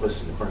us and help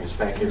us and bring us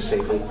back here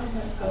safely.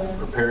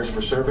 Prepare us for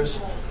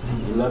service.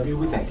 We love you.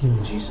 We thank you.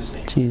 In Jesus'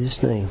 name. In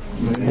Jesus' name.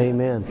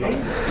 Amen.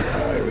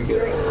 There we go.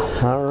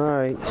 All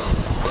right.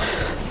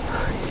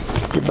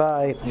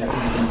 Goodbye. Okay.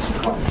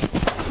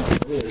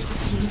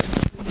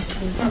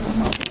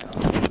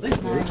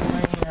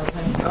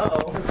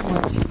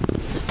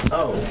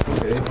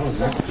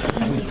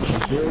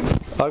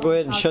 I'll go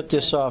ahead and shut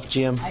this off,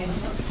 Jim.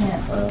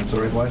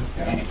 Sorry, what?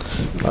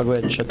 I'll go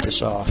ahead and shut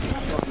this off.